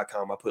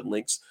BoyceWatkins.com. I put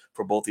links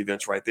for both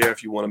events right there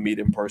if you want to meet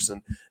in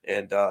person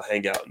and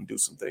hang out and do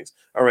some things.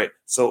 All right.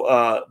 So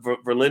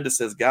Verlinda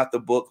says, got the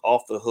book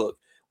off the hook.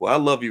 Well, I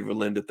love you,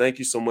 Verlinda. Thank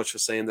you so much for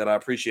saying that. I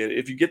appreciate it.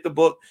 If you get the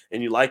book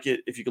and you like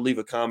it, if you could leave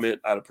a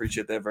comment, I'd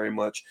appreciate that very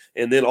much.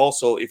 And then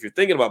also, if you're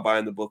thinking about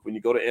buying the book, when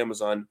you go to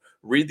Amazon,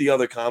 read the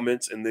other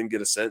comments and then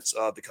get a sense.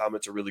 The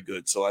comments are really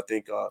good. So I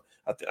think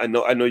I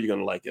know you're going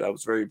to like it. I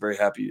was very, very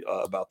happy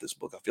about this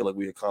book. I feel like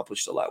we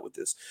accomplished a lot with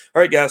this.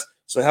 All right, guys.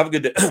 So have a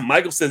good day.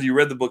 Michael says you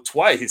read the book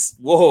twice.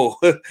 Whoa,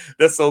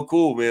 that's so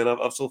cool, man.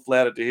 I'm so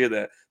flattered to hear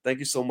that. Thank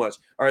you so much.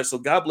 All right, so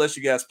God bless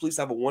you guys. Please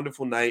have a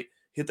wonderful night.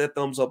 Hit that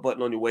thumbs up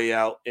button on your way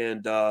out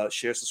and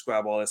share,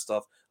 subscribe, all that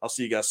stuff. I'll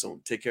see you guys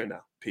soon. Take care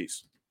now.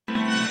 Peace.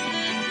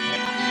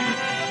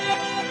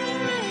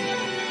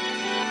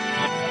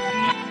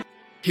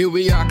 Here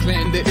we are,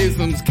 clan the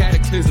isms,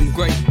 cataclysm,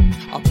 great.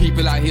 Our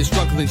people out here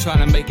struggling,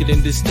 trying to make it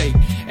in this state.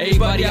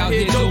 Everybody out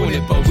here doing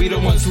it, but we the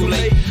ones who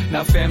late.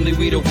 Now family,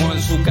 we the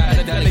ones who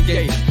gotta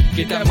delegate.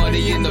 Get that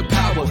money in the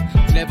power,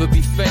 never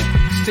be fake.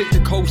 Stick to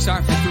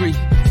cosign for 3.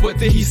 What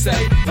did he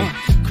say?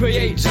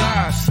 Create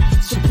jobs,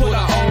 support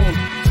our own.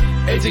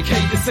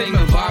 Educate the same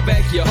and buy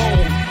back your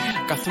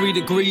home. Got 3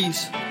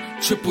 degrees,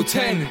 triple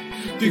 10.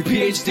 3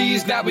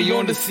 PhDs, now we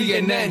on the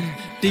CNN.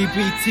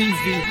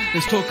 DBTV,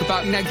 let's talk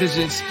about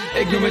negligence.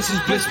 Ignorance is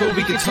bliss, but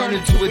we can turn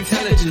it to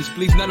intelligence.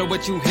 Believe none of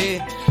what you hear,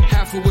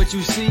 half of what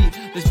you see.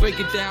 Let's break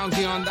it down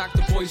here on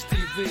Dr. Boyce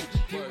TV.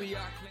 Here we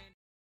are.